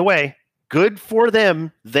 which, by the way, good for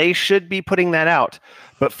them. They should be putting that out.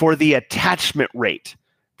 But for the attachment rate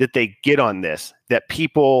that they get on this, that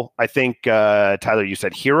people, I think, Tyler, you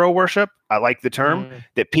said hero worship. I like the term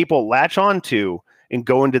that people latch on to and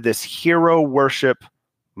go into this hero worship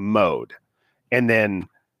mode. And then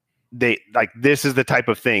they like, this is the type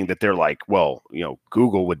of thing that they're like, well,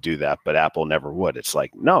 Google would do that, but Apple never would. It's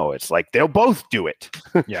like, no, it's like, they'll both do it.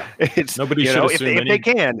 Yeah. It's nobody should if they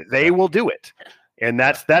can, they will do it. And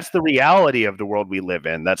that's the reality of the world we live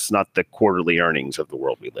in. That's not the quarterly earnings of the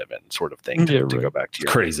world we live in, sort of thing. To go back to your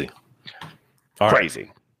crazy. Crazy.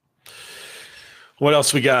 Right. What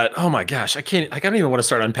else we got? Oh my gosh, I don't even want to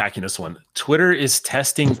start unpacking this one. Twitter is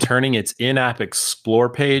testing turning its in-app Explore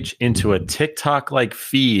page into a TikTok-like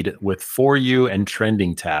feed with For You and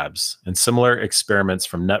trending tabs, and similar experiments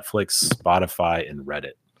from Netflix, Spotify, and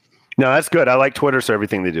Reddit. No, that's good. I like Twitter, so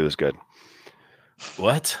everything they do is good.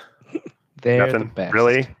 What? They're Nothing. the best.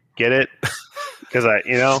 Really? Get it? Because I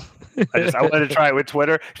wanted to try it with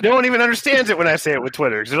Twitter. No one even understands it when I say it with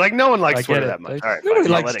Twitter. Because they're like, no one likes Twitter that much. All right, nobody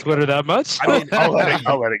likes Twitter that much. I mean, I'll let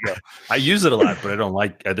it go. I use it a lot, but I don't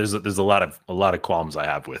like. There's a lot of qualms I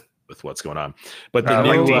have with what's going on. But the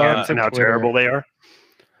new DMs and how terrible they are.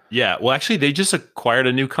 Yeah, well, actually, they just acquired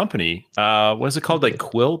a new company. What is it called? Like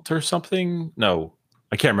Quilt or something? No,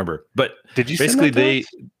 I can't remember. But did you basically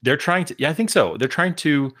they're trying to? Yeah, I think so. They're trying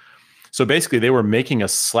to. So basically, they were making a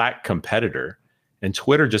Slack competitor, and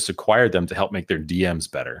Twitter just acquired them to help make their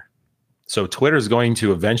DMs better. So Twitter is going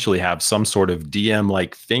to eventually have some sort of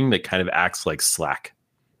DM-like thing that kind of acts like Slack.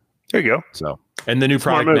 There you go. So, and the new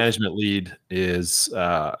product management lead is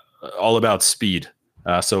all about speed.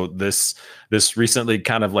 So this recently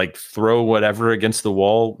kind of like throw whatever against the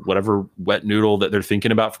wall, whatever wet noodle that they're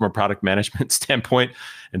thinking about from a product management standpoint,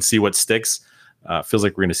 and see what sticks. Feels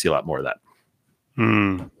like we're going to see a lot more of that.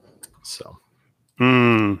 So.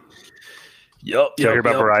 Yup. You hear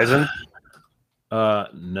about Verizon?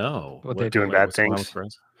 No. What they doing do? bad things? Well,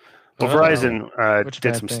 Oh, Verizon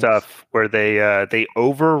did some stuff where they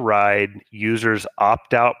override users'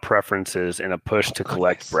 opt-out preferences in a push to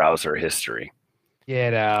collect browser history.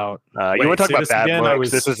 Get out. You want to talk about bad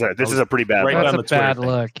looks? This is a pretty bad look. That's a bad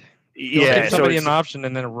look. Yeah, give somebody an option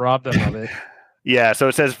and then rob them of it. Yeah, so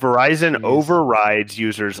it says Verizon overrides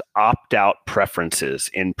users' opt-out preferences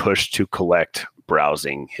in push to collect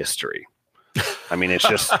browsing history. I mean, it's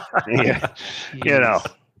just, I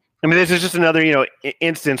mean, this is just another,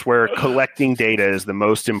 instance where collecting data is the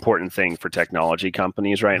most important thing for technology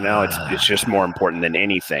companies right now. It's just more important than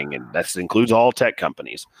anything, and that includes all tech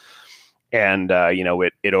companies. And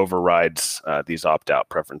it overrides these opt-out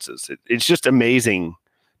preferences. It's just amazing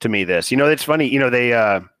to me. This, it's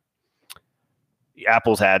funny.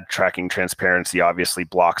 Apple's ad tracking transparency obviously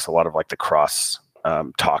blocks a lot of like the cross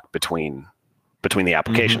talk between the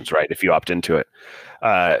applications, right? If you opt into it,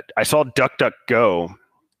 I saw DuckDuckGo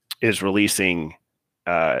is releasing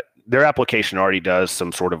their application already does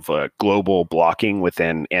some sort of global blocking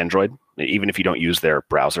within Android, even if you don't use their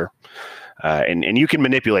browser. And you can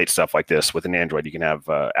manipulate stuff like this within Android. You can have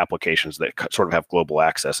applications that sort of have global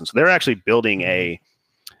access, and so they're actually building a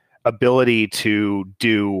ability to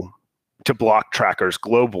block trackers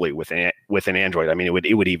globally within Android. I mean,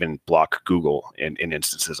 it would even block Google in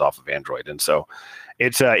instances off of Android, and so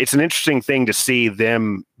it's an interesting thing to see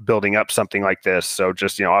them building up something like this. So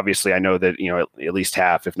just obviously, I know that at least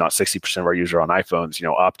half, if not 60% of our users on iPhones,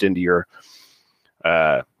 opt into your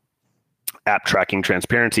app tracking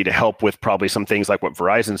transparency to help with probably some things like what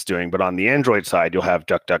Verizon's doing. But on the Android side, you'll have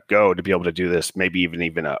DuckDuckGo to be able to do this, maybe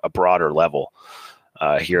even a broader level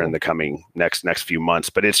here in the coming next few months.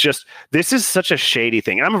 But it's just, this is such a shady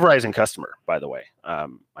thing. And I'm a Verizon customer, by the way.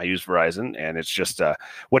 I use Verizon, and it's just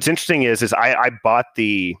what's interesting is I bought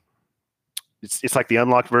it's like the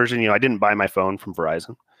unlocked version. I didn't buy my phone from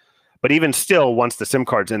Verizon. But even still, once the SIM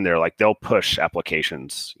card's in there, like they'll push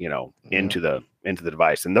applications, into the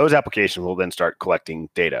device, and those applications will then start collecting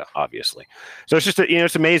data, obviously. So it's just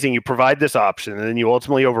it's amazing. You provide this option, and then you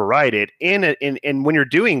ultimately override it. And when you're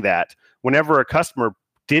doing that, whenever a customer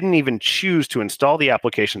didn't even choose to install the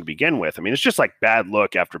application to begin with, I mean, it's just like bad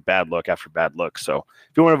look after bad look after bad look. So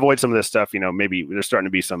if you want to avoid some of this stuff, maybe there's starting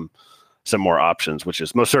to be some more options, which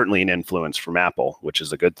is most certainly an influence from Apple, which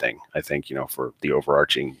is a good thing, I think, for the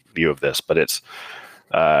overarching view of this. But it's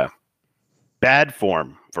bad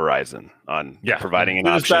form Verizon on providing an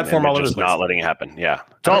option bad form and just not letting it happen. Yeah,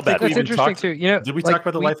 it's all bad. That's interesting too. Did we talk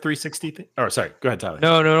about the Life 360 thing? Oh, sorry. Go ahead, Tyler.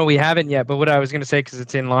 No, we haven't yet. But what I was going to say, because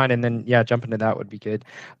it's in line, and then jump into that would be good.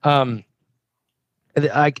 I'm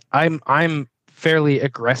fairly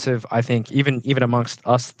aggressive, I think, even amongst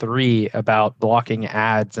us three, about blocking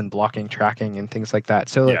ads and blocking tracking and things like that.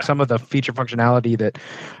 So like some of the feature functionality that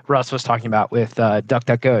Russ was talking about with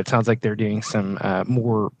DuckDuckGo, it sounds like they're doing some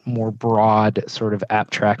more broad sort of app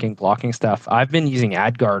tracking blocking stuff. I've been using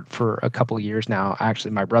AdGuard for a couple of years now.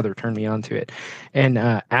 Actually, my brother turned me on to it. And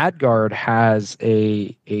AdGuard has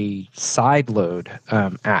a sideload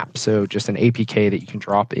app, so just an APK that you can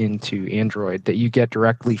drop into Android that you get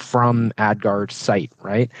directly from AdGuard's site,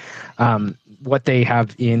 right? What they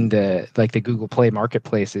have in the Google Play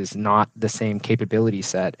Marketplace is not the same capability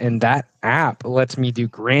set. And that app lets me do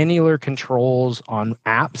granular controls on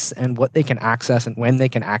apps and what they can access and when they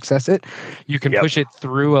can access it. You can push it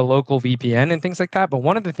through a local VPN and things like that. But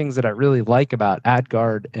one of the things that I really like about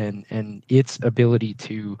AdGuard and its ability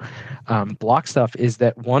to block stuff is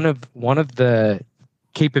that one of the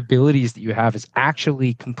capabilities that you have is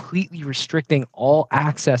actually completely restricting all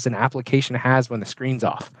access an application has when the screen's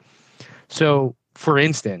off. So, for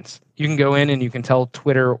instance, you can go in and you can tell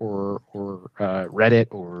Twitter or Reddit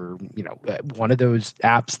or one of those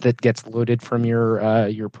apps that gets loaded from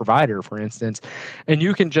your provider, for instance, and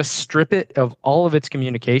you can just strip it of all of its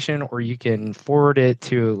communication, or you can forward it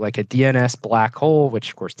to like a DNS black hole, which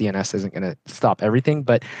of course DNS isn't going to stop everything,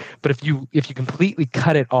 but if you completely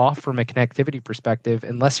cut it off from a connectivity perspective,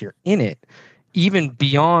 unless you're in it, even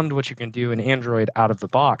beyond what you can do in Android out of the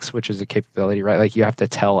box, which is a capability, right? Like you have to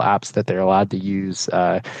tell apps that they're allowed to use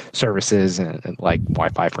services and like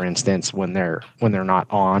Wi-Fi, for instance, when they're not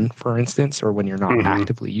on, for instance, or when you're not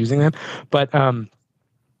actively using them. But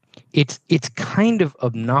it's kind of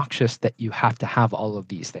obnoxious that you have to have all of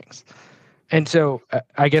these things. And so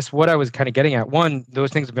I guess what I was kind of getting at, one,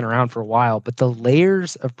 those things have been around for a while, but the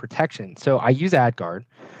layers of protection. So I use AdGuard,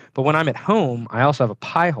 but when I'm at home, I also have a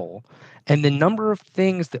Pi-hole. And the number of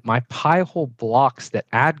things that my Pi-hole blocks that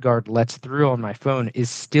AdGuard lets through on my phone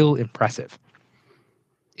is still impressive.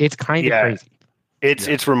 It's kind of crazy.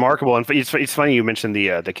 It's remarkable, and it's funny you mentioned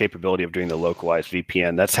the capability of doing the localized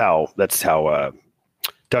VPN. That's how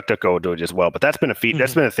DuckDuckGo do it as well. But that's been a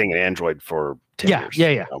that's been a thing in Android for 10 years.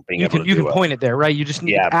 Yeah. You can point it there, right? You just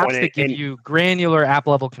need apps that give you granular app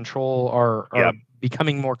level control are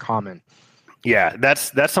becoming more common. Yeah,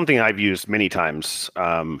 that's something I've used many times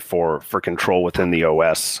for control within the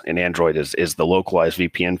OS in Android is the localized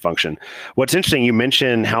VPN function. What's interesting, you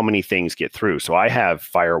mentioned how many things get through. So I have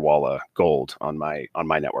Firewalla Gold on my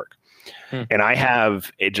network, and I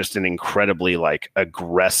have just an incredibly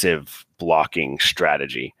aggressive blocking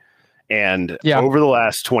strategy. And over the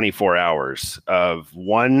last 24 hours of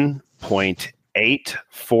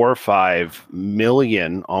 1.845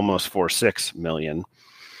 million, almost 46 million.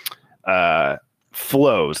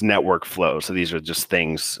 Network flows. So these are just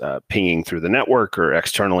things pinging through the network or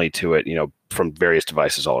externally to it, from various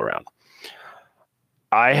devices all around.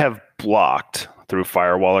 I have blocked through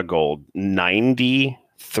Firewalla Gold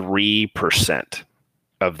 93%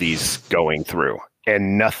 of these going through,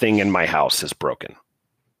 and nothing in my house is broken.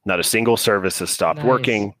 Not a single service has stopped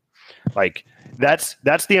working. That's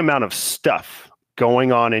the amount of stuff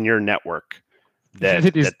going on in your network that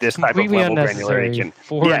this type of level granularity can.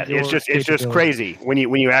 It's just crazy when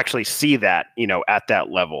you actually see that at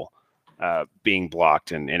that level being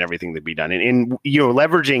blocked and everything that be done. And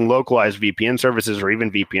leveraging localized VPN services or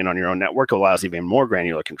even VPN on your own network allows even more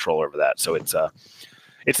granular control over that. So it's an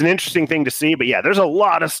interesting thing to see. But there's a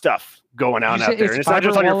lot of stuff going on out there, and it's not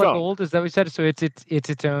just on your phone. Gold, is that what you said? So it's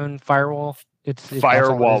its own firewall. It's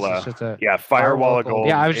Firewalla. Firewalla Gold.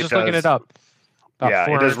 Yeah, I was just looking it up.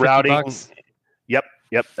 It does routing.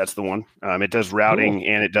 Yep, that's the one. It does routing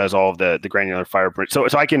and it does all of the granular fingerprint. So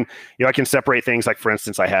I can separate things, like for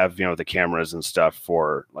instance, I have the cameras and stuff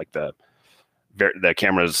for the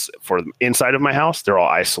cameras for the inside of my house. They're all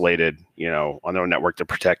isolated, on their own network. They're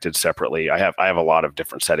protected separately. I have a lot of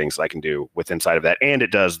different settings I can do with inside of that, and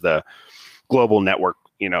it does the global network,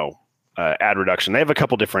 ad reduction. They have a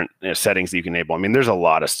couple different settings that you can enable. I mean, there's a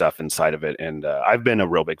lot of stuff inside of it, and I've been a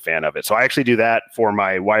real big fan of it. So I actually do that for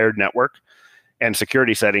my wired network and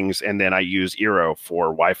security settings, and then I use Eero for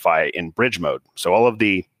Wi-Fi in bridge mode. So all of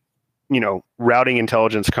the, routing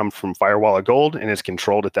intelligence comes from Firewalla Gold and is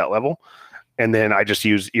controlled at that level. And then I just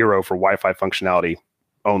use Eero for Wi-Fi functionality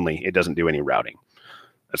only. It doesn't do any routing.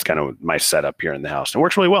 That's kind of my setup here in the house. It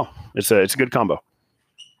works really well. It's a good combo.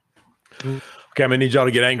 Okay, I'm gonna need y'all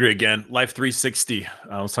to get angry again. Life 360.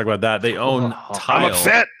 Let's talk about that. They own Tile. I'm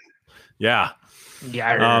upset. Yeah.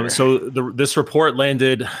 So this report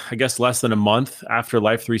landed, I guess, less than a month after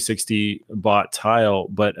Life 360 bought Tile.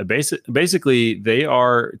 But basically, they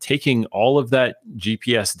are taking all of that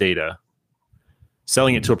GPS data,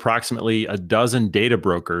 selling it to approximately a dozen data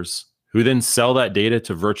brokers, who then sell that data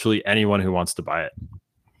to virtually anyone who wants to buy it.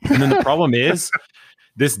 And then the problem is,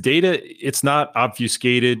 this data, it's not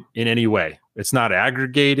obfuscated in any way. It's not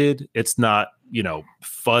aggregated. It's not,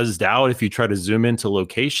 fuzzed out if you try to zoom into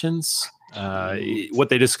locations. What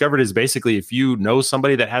they discovered is basically, if you know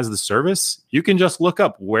somebody that has the service, you can just look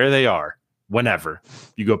up where they are whenever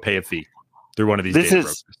you go pay a fee through one of these data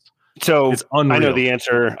brokers. So it's unreal. I know the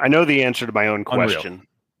answer. I know the answer to my own question,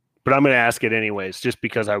 but I'm going to ask it anyways, just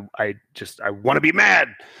because I want to be mad.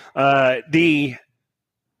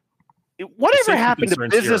 Whatever happened to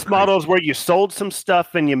business models where you sold some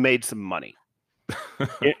stuff and you made some money?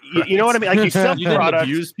 You know what I mean? Like, you sell products.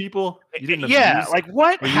 Abuse people.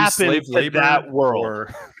 What happened to that world?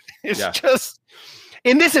 It's just,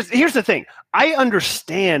 and here's the thing. I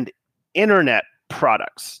understand internet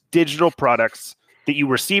products, digital products that you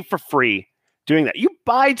receive for free. Doing that, you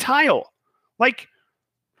buy Tile. Like,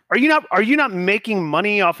 are you not making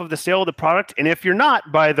money off of the sale of the product? And if you're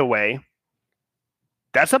not, by the way,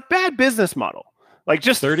 that's a bad business model. Like,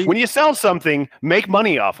 just when you sell something, make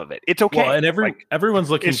money off of it. It's okay. Well, and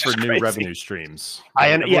everyone's looking for new revenue streams.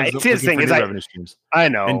 It's his thing. I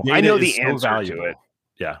know. I know the answer to it.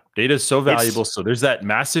 Yeah, data is so valuable. So there's that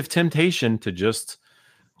massive temptation to just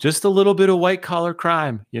a little bit of white collar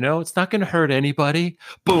crime. It's not going to hurt anybody.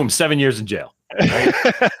 Boom, 7 years in jail. Right?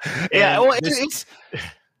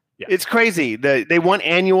 It's crazy. They want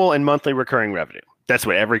annual and monthly recurring revenue. That's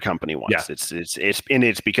what every company wants. Yeah.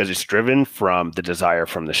 It's because it's driven from the desire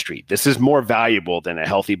from the street. This is more valuable than a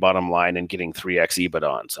healthy bottom line and getting 3x EBITDA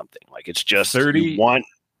on something. Like, it's just 30. You want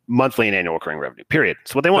monthly and annual recurring revenue. Period.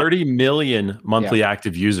 That's what they want. 30 million monthly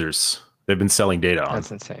active users they've been selling data on.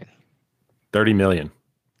 That's insane. 30 million.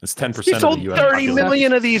 That's 10% of the US 30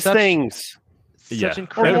 million of these things. Such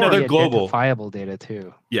incredible, they're global. Identifiable data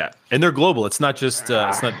too. Yeah, and they're global. It's not just.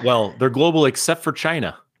 They're global except for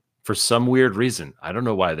China. for some weird reason. I don't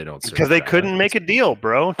know why they don't. Because they couldn't make a deal,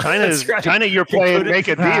 bro. China, you're playing make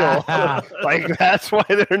a deal. Like that's why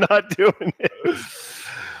they're not doing it.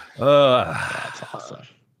 That's awesome.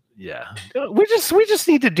 Yeah, we just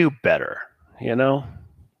need to do better. You know,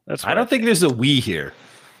 that's. I don't think there's a we here.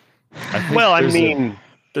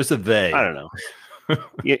 There's a they. I don't know.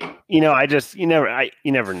 you know, you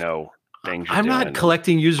never know things. I'm not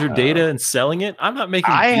collecting user data and selling it. I'm not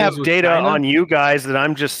making. I have data on you guys that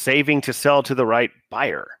I'm just saving to sell to the right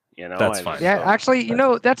buyer. You know, that's fine. Yeah, actually, you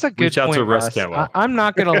know, that's a good point. Russ. I'm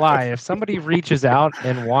not gonna lie. If somebody reaches out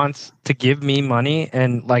and wants to give me money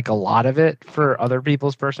and like a lot of it for other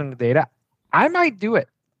people's personal data, I might do it.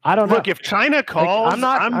 I don't know. Look, if China calls, I'm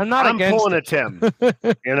not pulling a Tim.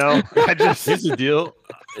 You know, here's the deal.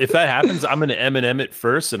 If that happens, I'm going to M&M it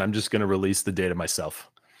first, and I'm just going to release the data myself.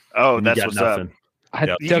 Oh, that's what's nothing.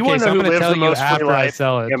 Up. Okay, so I'm going to tell you after I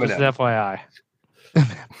sell it. M&M. Just FYI.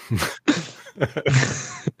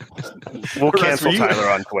 We'll cancel Tyler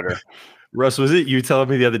on Twitter. Russ, was it you telling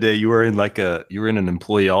me the other day you were in an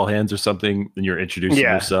employee all hands or something, and you're introducing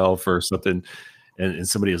yourself or something, and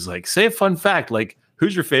somebody was like, "Say a fun fact, like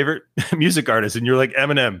who's your favorite music artist?" And you're like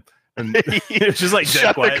Eminem. And it's just like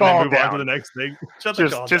shut the call down. On to the next thing. Shut the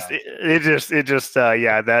call down.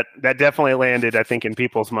 That definitely landed, I think, in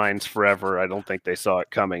people's minds forever. I don't think they saw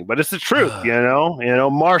it coming, but it's the truth, you know.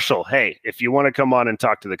 Marshall, hey, if you want to come on and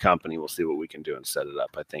talk to the company, we'll see what we can do and set it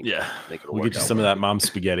up. I think we'll get you some of that mom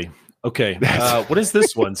spaghetti. Okay, what is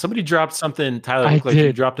this one? Somebody dropped something. Tyler, looked like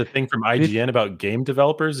you dropped a thing from IGN about game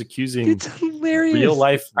developers accusing real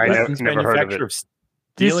life weapons manufacturer of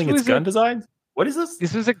stealing its gun designs. What is this?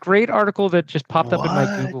 This was a great article that just popped up in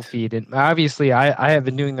my Google feed. And obviously, I have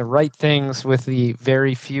been doing the right things with the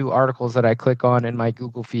very few articles that I click on in my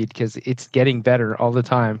Google feed because it's getting better all the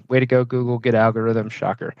time. Way to go, Google. Good algorithm.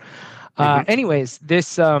 Shocker. Anyways,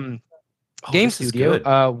 this game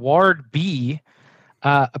studio, Ward B,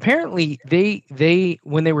 apparently they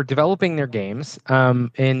when they were developing their games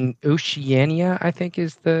in Oceania, I think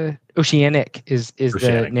is the Oceanic is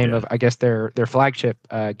the name of, I guess, their flagship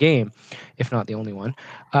game, if not the only one.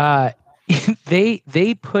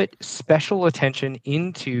 They put special attention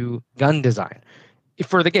into gun design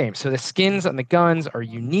for the game. So the skins on the guns are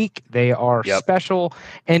unique, they are special,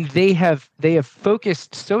 and they have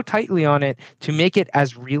focused so tightly on it to make it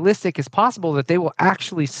as realistic as possible that they will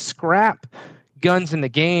actually scrap guns in the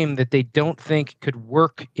game that they don't think could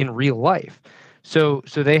work in real life. So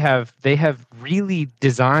they have really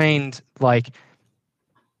designed like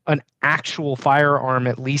an actual firearm,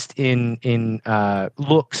 at least in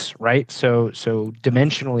looks, right? So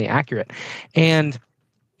dimensionally accurate. And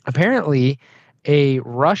apparently a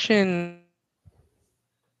Russian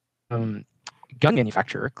gun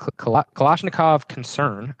manufacturer, Kalashnikov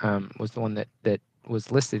Concern, was the one that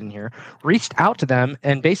was listed in here, reached out to them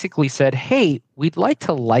and basically said, "Hey, we'd like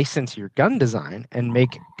to license your gun design and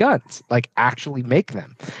make guns, like actually make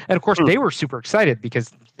them." And of course, they were super excited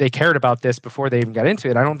because they cared about this before they even got into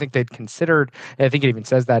it. I don't think they'd considered, and I think it even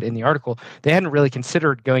says that in the article, they hadn't really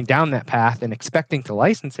considered going down that path and expecting to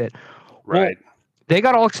license it. Right. Well, they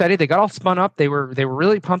got all excited. They got all spun up. They were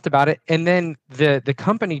really pumped about it. And then the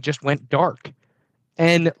company just went dark.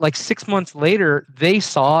 And like 6 months later, they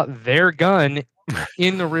saw their gun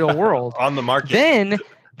in the real world on the market.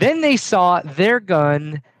 Then they saw their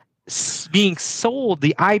gun being sold,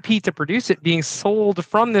 the IP to produce it being sold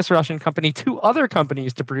from this Russian company to other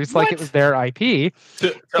companies to produce, like it was their IP.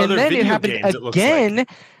 And then it happened again,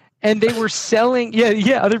 and they were selling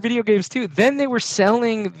other video games too. Then they were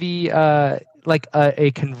selling the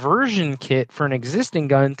a conversion kit for an existing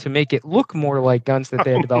gun to make it look more like guns that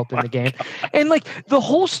they had developed in the game. And like the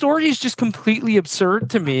whole story is just completely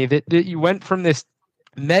absurd to me that you went from this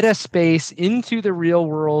meta space into the real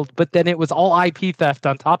world, but then it was all IP theft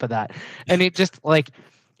on top of that. And it just like,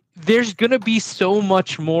 there's going to be so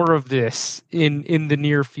much more of this in the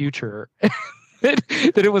near future.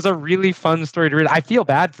 that it was a really fun story to read. I feel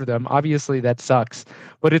bad for them. Obviously, that sucks.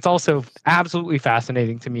 But it's also absolutely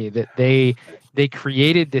fascinating to me that they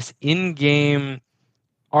created this in-game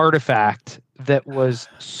artifact that was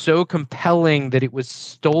so compelling that it was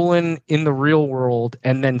stolen in the real world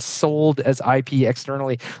and then sold as IP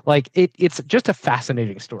externally. Like it's just a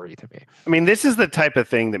fascinating story to me. I mean, this is the type of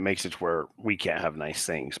thing that makes it where we can't have nice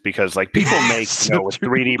things because like people make with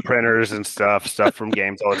 3D printers and stuff from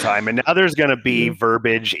games all the time. And now there's going to be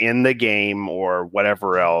verbiage in the game or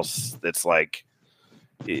whatever else that's like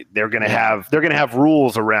they're going to have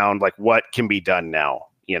rules around like what can be done now.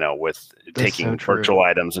 With taking virtual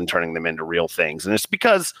items and turning them into real things. And it's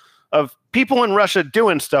because of people in Russia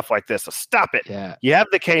doing stuff like this. So stop it. Yeah. You have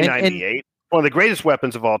the K98. one of the greatest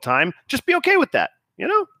weapons of all time. Just be okay with that. You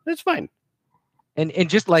know, it's fine. And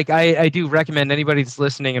just like I do recommend anybody that's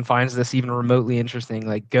listening and finds this even remotely interesting,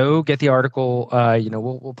 like go get the article.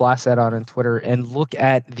 We'll blast that on Twitter and look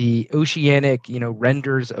at the oceanic,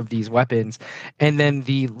 renders of these weapons, and then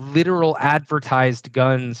the literal advertised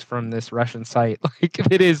guns from this Russian site. Like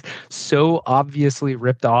it is so obviously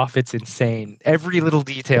ripped off, it's insane. Every little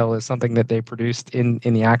detail is something that they produced in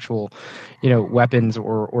the actual, weapons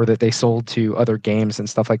or that they sold to other games and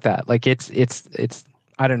stuff like that. Like it's.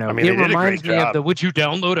 I don't know. I mean, it reminds me of the "Would you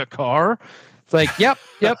download a car?" It's like, yep.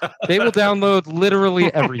 They will download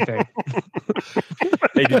literally everything.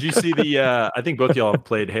 Hey, did you see the? I think both y'all have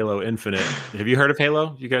played Halo Infinite. Have you heard of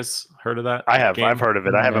Halo? You guys heard of that? I have. Game? I've heard of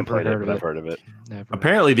it. I haven't played it, but I've heard of it.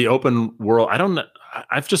 Apparently, the open world. I don't know.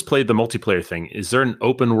 I've just played the multiplayer thing. Is there an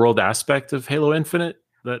open world aspect of Halo Infinite?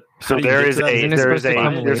 So there's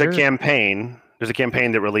a campaign. There's a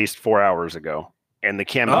campaign that released 4 hours ago, and the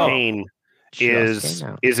campaign. Is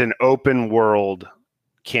an open world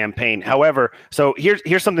campaign. However, so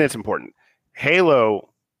here's something that's important. Halo,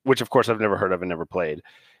 which of course I've never heard of and never played,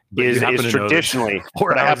 is traditionally.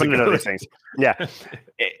 But I happen to know these things. Yeah,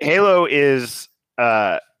 Halo is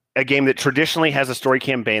a game that traditionally has a story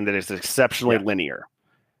campaign that is exceptionally linear,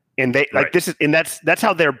 and that's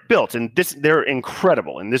how they're built, and they're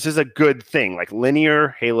incredible, and this is a good thing. Like linear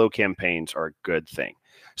Halo campaigns are a good thing.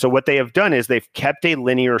 So what they have done is they've kept a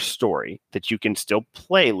linear story that you can still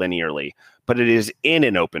play linearly, but it is in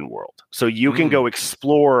an open world. So you can go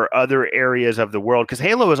explore other areas of the world, because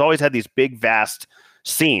Halo has always had these big, vast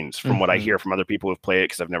scenes from what I hear from other people who've played it,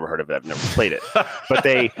 because I've never heard of it. I've never played it. But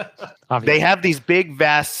they have these big,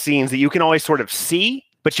 vast scenes that you can always sort of see,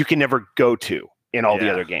 but you can never go to in all the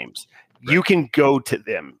other games. Right. You can go to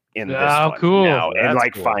them in this one now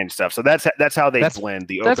and find stuff. So that's how they blend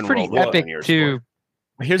the open world with linear story.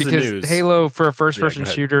 Here's the news. Halo, for a first-person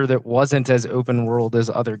shooter that wasn't as open world as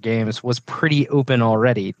other games, was pretty open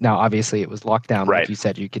already. Now, obviously, it was locked down. Like you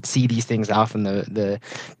said, you could see these things off in the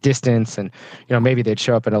distance, and maybe they'd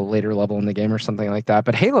show up at a later level in the game or something like that.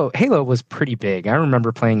 But Halo was pretty big. I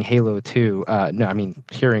remember playing Halo 2.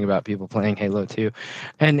 Hearing about people playing Halo 2,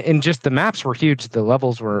 and just the maps were huge. The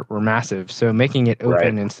levels were massive. So making it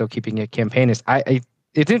open and still keeping it campaign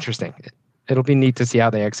it's interesting. It'll be neat to see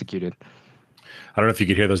how they execute it. I don't know if you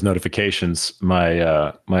could hear those notifications.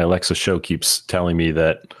 My Alexa show keeps telling me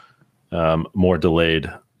that more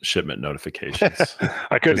delayed shipment notifications.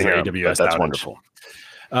 I couldn't hear AWS. That's wonderful.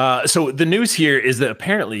 So the news here is that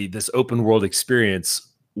apparently this open world experience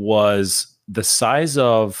was the size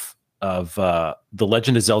of The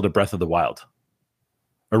Legend of Zelda Breath of the Wild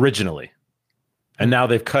originally, and now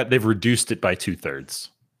they've reduced it by 2/3.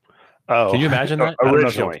 Oh, can you imagine that? Originally. I don't know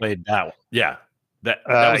if you played that one. Yeah. That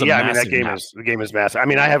was the game is massive. I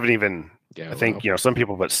mean, I haven't even. I think some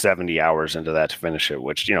people put 70 hours into that to finish it,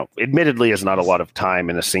 which admittedly is not a lot of time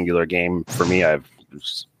in a singular game. For me, I've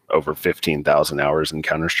over 15,000 hours in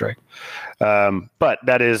Counter-Strike. But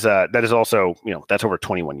that is also that's over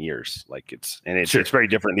 21 years. Like it's very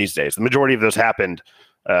different these days. The majority of those happened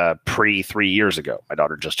pre 3 years ago. My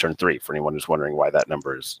daughter just turned 3. For anyone who's wondering why that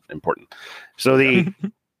number is important, so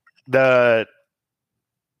the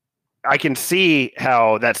I can see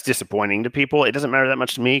how that's disappointing to people. It doesn't matter that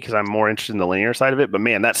much to me because I'm more interested in the linear side of it. But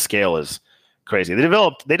man, that scale is crazy. They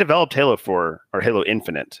developed Halo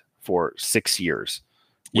Infinite for 6 years,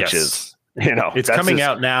 which is it's coming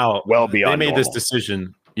out now. Well beyond. They made this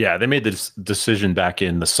decision. Yeah, they made this decision back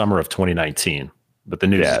in the summer of 2019, but the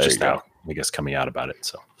news is just now, I guess, coming out about it.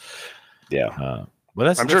 So well,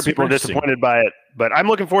 I'm sure people are disappointed by it, but I'm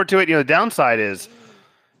looking forward to it. The downside is.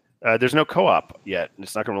 There's no co-op yet.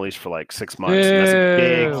 It's not going to release for like 6 months. And that's a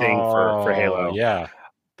big thing for Halo. Yeah.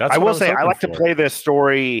 I will say I like to play this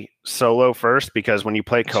story solo first, because when you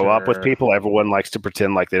play co-op with people, everyone likes to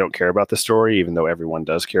pretend like they don't care about the story, even though everyone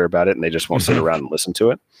does care about it, and they just won't sit around and listen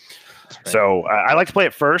to it. Right. So I like to play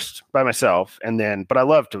it first by myself, but I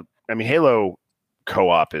love to. I mean, Halo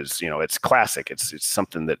co-op is it's classic. It's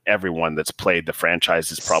something that everyone that's played the franchise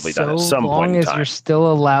has probably done at some point in time. As you're still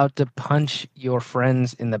allowed to punch your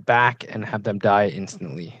friends in the back and have them die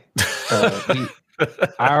instantly.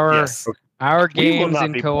 Our games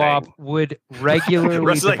in co-op would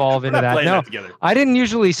regularly devolve into that. No, I didn't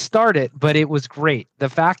usually start it, but it was great. The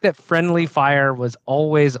fact that friendly fire was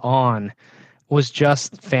always on was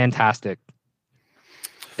just fantastic.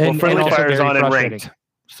 And friendly fire is on and ranked.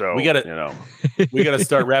 So we gotta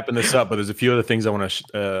start wrapping this up, but there's a few other things I want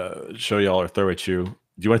to show y'all or throw at you. Do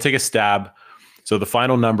you want to take a stab? So the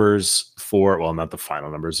final numbers not the final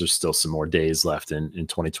numbers. There's still some more days left in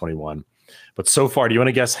 2021, but so far, do you want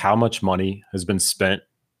to guess how much money has been spent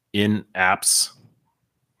in apps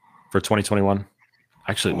for 2021?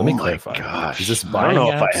 Actually, let me clarify. Gosh. Is this buying I don't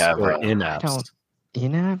know apps if I have or in apps?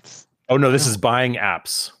 In apps? Oh no, this is buying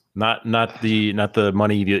apps, not the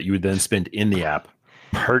money that you would then spend in the app.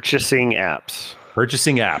 Purchasing apps.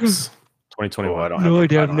 Purchasing apps. 2021. I don't No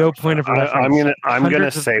idea. No point of reference. I'm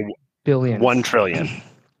gonna say billions. 1 trillion.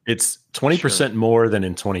 It's 20% more than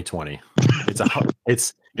in 2020.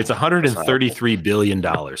 It's $133 billion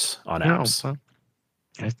on apps. Well,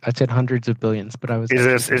 I said hundreds of billions, but I was.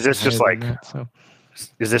 Is this just like?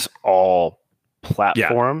 Is this all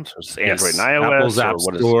platforms? Yeah. Is Android and iOS? Apple's App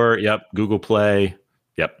Store. Yep. Google Play.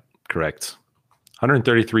 Yep. Correct.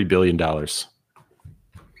 $133 billion.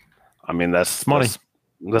 I mean, that's money.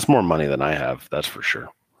 That's more money than I have. That's for sure.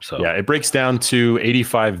 So yeah, it breaks down to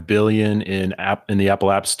 85 billion in the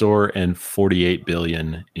Apple App Store and 48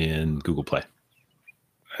 billion in Google Play.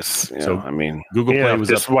 So I mean, Google Play was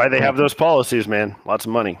that's why they have those policies, man. Lots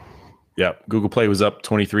of money. Yeah, Google Play was up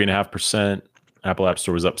 23.5%. Apple App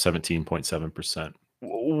Store was up 17.7%.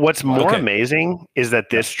 What's more amazing is that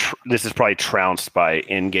this is probably trounced by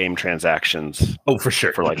in-game transactions. Oh, for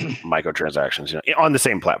sure. For like microtransactions, on the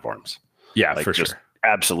same platforms. Yeah, like for just sure.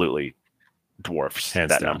 Absolutely dwarfs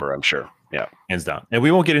that number, I'm sure. Yeah, hands down. And we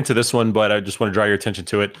won't get into this one, but I just want to draw your attention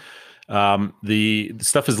to it. The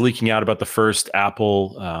stuff is leaking out about the first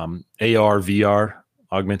Apple AR, VR,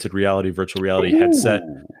 augmented reality, virtual reality headset.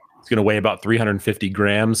 It's going to weigh about 350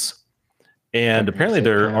 grams. And apparently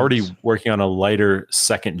they're already working on a lighter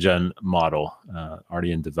second gen model,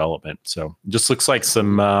 already in development. So it just looks like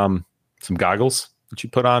some goggles that you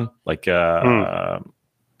put on, like in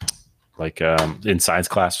science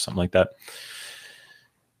class or something like that.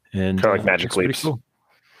 And kind of like Magic Leaps. Cool.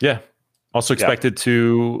 Yeah. Also expected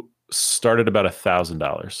to start at about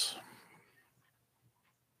 $1,000. So,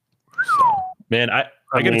 man, I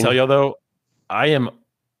got to tell you though, I am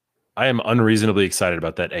unreasonably excited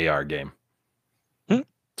about that AR game.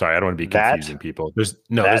 Sorry, I don't want to be confusing people. There's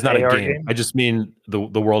not a game. I just mean the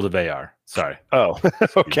world of AR. Sorry. Oh,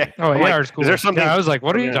 okay. Oh, AR is cool. Is there something? Yeah, I was like,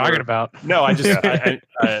 what are you talking about? No, I just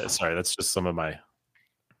sorry. That's just some of my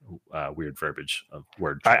weird verbiage of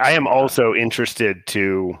word. I am also interested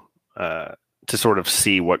to sort of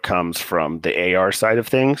see what comes from the AR side of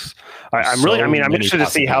things. I'm interested to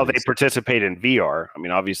see how they participate in VR. I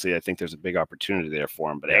mean, obviously, I think there's a big opportunity there for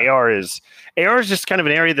them. But AR is just kind of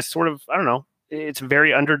an area that's sort of, I don't know. It's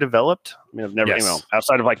very underdeveloped. I mean, I've never,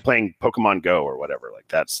 outside of like playing Pokemon Go or whatever, like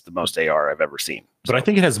that's the most AR I've ever seen. But I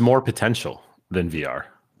think it has more potential than VR.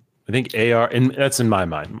 I think AR, and that's in my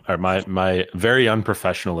mind, or my very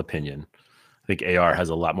unprofessional opinion. I think AR has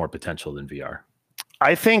a lot more potential than VR.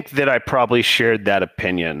 I think that I probably shared that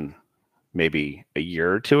opinion maybe a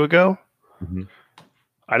year or two ago. Mm-hmm.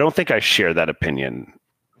 I don't think I share that opinion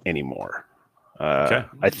anymore.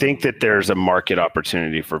 I think that there's a market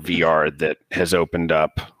opportunity for VR that has opened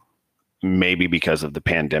up maybe because of the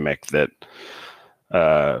pandemic that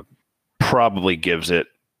probably gives it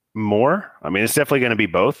more. I mean, it's definitely going to be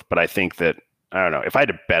both, but I think that, I don't know, if I had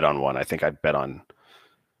to bet on one, I think I'd bet on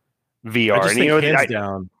VR. I just think hands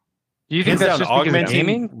down. Do you think that's just because of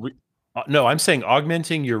gaming? No, I'm saying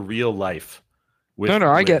augmenting your real life.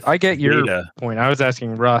 I get your point. I was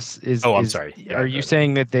asking Russ. I'm sorry. Yeah, are you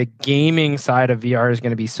saying that the gaming side of VR is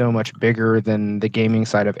going to be so much bigger than the gaming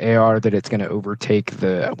side of AR that it's going to overtake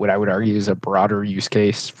what I would argue is a broader use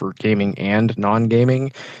case for gaming and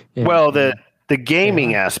non-gaming? Well, the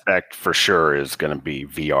gaming aspect for sure is going to be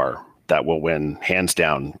VR. That will win, hands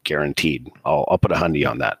down, guaranteed. I'll put a hundy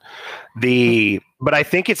on that. But I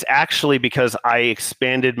think it's actually because I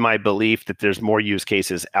expanded my belief that there's more use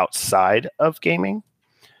cases outside of gaming.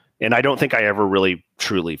 And I don't think I ever really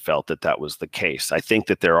truly felt that was the case. I think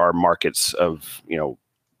that there are markets of,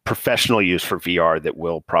 professional use for VR that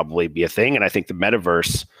will probably be a thing. And I think the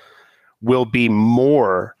metaverse will be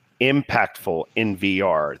more impactful in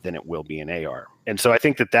VR than it will be in AR. And so I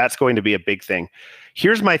think that that's going to be a big thing.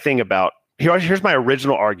 Here's my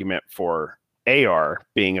original argument for AR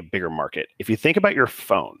being a bigger market. If you think about your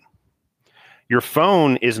phone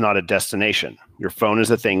is not a destination. Your phone is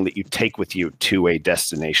a thing that you take with you to a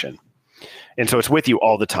destination. And so it's with you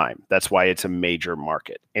all the time. That's why it's a major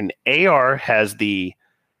market. And AR has the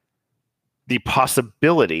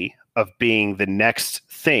possibility of being the next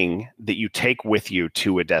thing that you take with you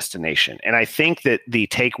to a destination. And I think that the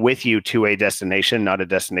take with you to a destination, not a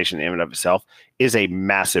destination in and of itself, is a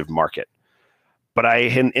massive market. But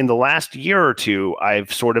in the last year or two,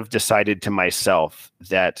 I've sort of decided to myself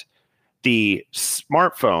that the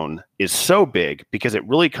smartphone is so big because it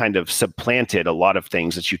really kind of supplanted a lot of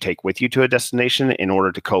things that you take with you to a destination in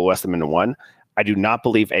order to coalesce them into one. I do not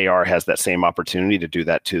believe AR has that same opportunity to do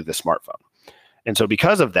that to the smartphone. And so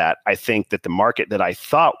because of that, I think that the market that I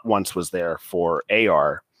thought once was there for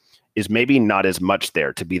AR is maybe not as much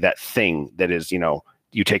there to be that thing that is,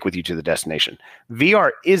 you take with you to the destination. VR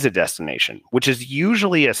is a destination, which is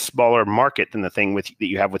usually a smaller market than the thing that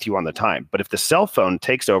you have with you on the time. But if the cell phone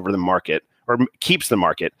takes over the market or keeps the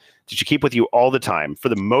market that you keep with you all the time, for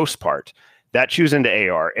the most part, that chews into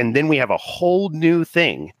AR. And then we have a whole new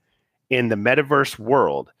thing in the metaverse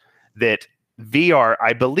world that VR,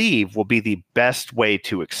 I believe, will be the best way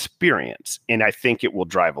to experience. And I think it will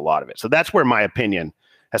drive a lot of it. So that's where my opinion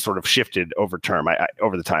has sort of shifted over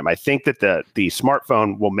the time. I think that the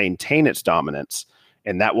smartphone will maintain its dominance,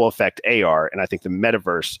 and that will affect AR. And I think the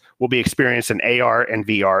metaverse will be experienced in AR and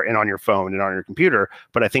VR and on your phone and on your computer.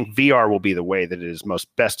 But I think VR will be the way that it is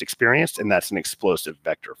most best experienced, and that's an explosive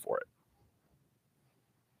vector for it.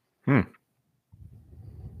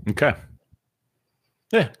 Okay.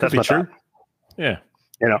 Yeah, that's my true. Yeah.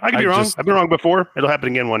 I could be wrong. I've been wrong before. It'll happen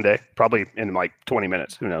again one day, probably in like 20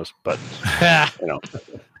 minutes. Who knows? But,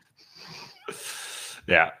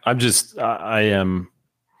 Yeah, I'm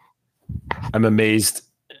amazed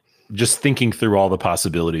just thinking through all the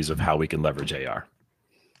possibilities of how we can leverage AR.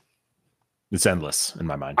 It's endless in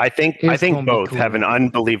my mind. I think both have an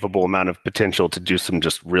unbelievable amount of potential to do some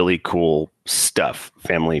just really cool stuff,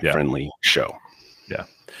 family-friendly show. Yeah.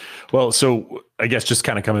 Well, so I guess just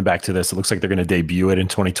kind of coming back to this, it looks like they're going to debut it in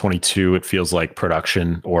 2022. It feels like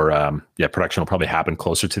production will probably happen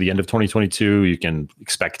closer to the end of 2022. You can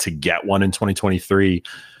expect to get one in 2023,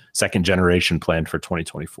 second generation planned for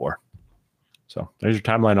 2024. So there's your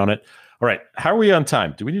timeline on it. All right. How are we on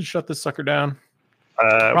time? Do we need to shut this sucker down?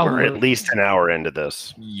 We're at least an hour into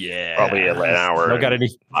this. Yeah, probably an hour. You got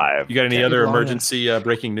any other emergency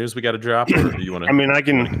breaking news we got to drop? Or do you want to? I mean, I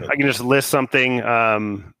can just list something.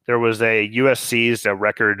 There was a U.S. seized a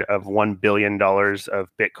record of $1 billion of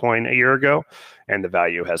Bitcoin a year ago, and the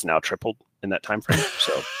value has now tripled in that time frame.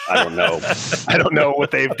 So I don't know. I don't know what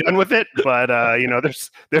they've done with it, but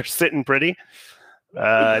they're sitting pretty.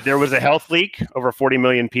 There was a health leak. Over 40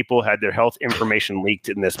 million people had their health information leaked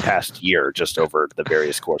in this past year, just over the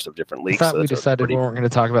various course of different leaks. I thought we decided we weren't going to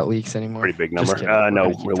talk about leaks anymore. Pretty big number.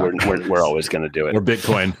 No, we're always going to do it. Or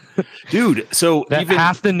Bitcoin. Dude, so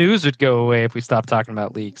half the news would go away if we stopped talking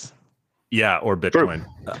about leaks. Yeah, or Bitcoin.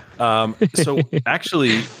 So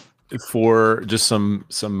actually, for just some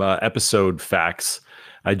episode facts,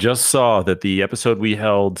 I just saw that the episode we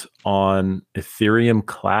held on Ethereum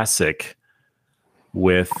Classic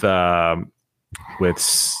with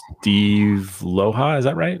Steve Loha, is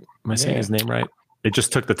that right? Am I saying his name right? It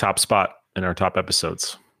just took the top spot in our top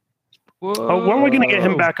episodes. Whoa. Oh, weren't we going to get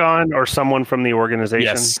him back on, or someone from the organization?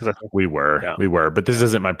 Yes, we were, but this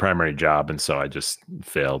isn't my primary job, and so I just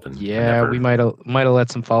failed. And we might have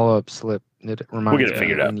let some follow up slip. We'll get it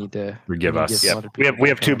figured out. We need to forgive us. Yeah, we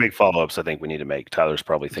have two big follow ups. I think we need to make. Tyler's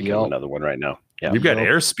probably thinking of another one right now. Yeah, we've got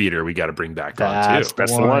Airspeeder. We got to bring back on too.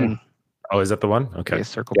 That's the one. Oh, is that the one? Okay.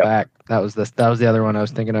 Circle back. That was the other one I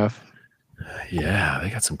was thinking of. Yeah, they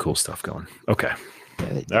got some cool stuff going. Okay.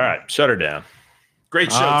 All right, shut her down. Great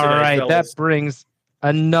show today, All right, fellas. that brings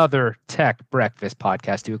another Tech Breakfast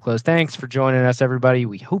podcast to a close. Thanks for joining us, everybody.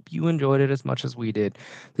 We hope you enjoyed it as much as we did.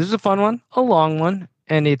 This is a fun one, a long one,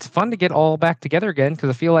 and it's fun to get all back together again because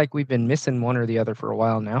I feel like we've been missing one or the other for a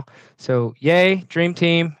while now. So, yay, Dream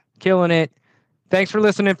Team, killing it. Thanks for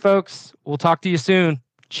listening, folks. We'll talk to you soon.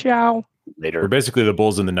 Ciao. Later. We're basically the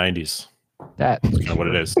Bulls in the 90s. That's kind of what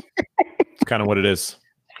it is. It's kind of what it is.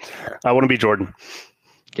 I want to be Jordan.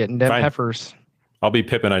 Getting them peppers. I'll be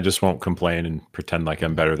Pippen. I just won't complain and pretend like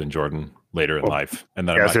I'm better than Jordan later in life. And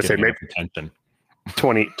then I'm not getting enough attention.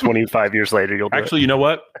 25 years later, you'll actually, you know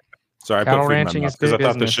what? Sorry, I put food in my mouth because I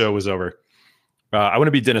thought the show was over. I want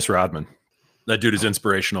to be Dennis Rodman. That dude is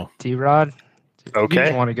inspirational. T-Rod.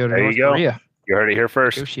 Okay. You want to go to North Korea. You heard it here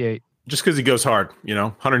first. Negotiate. Just because he goes hard,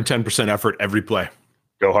 110% effort every play.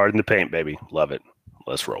 Go hard in the paint, baby. Love it.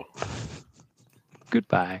 Let's roll.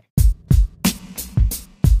 Goodbye.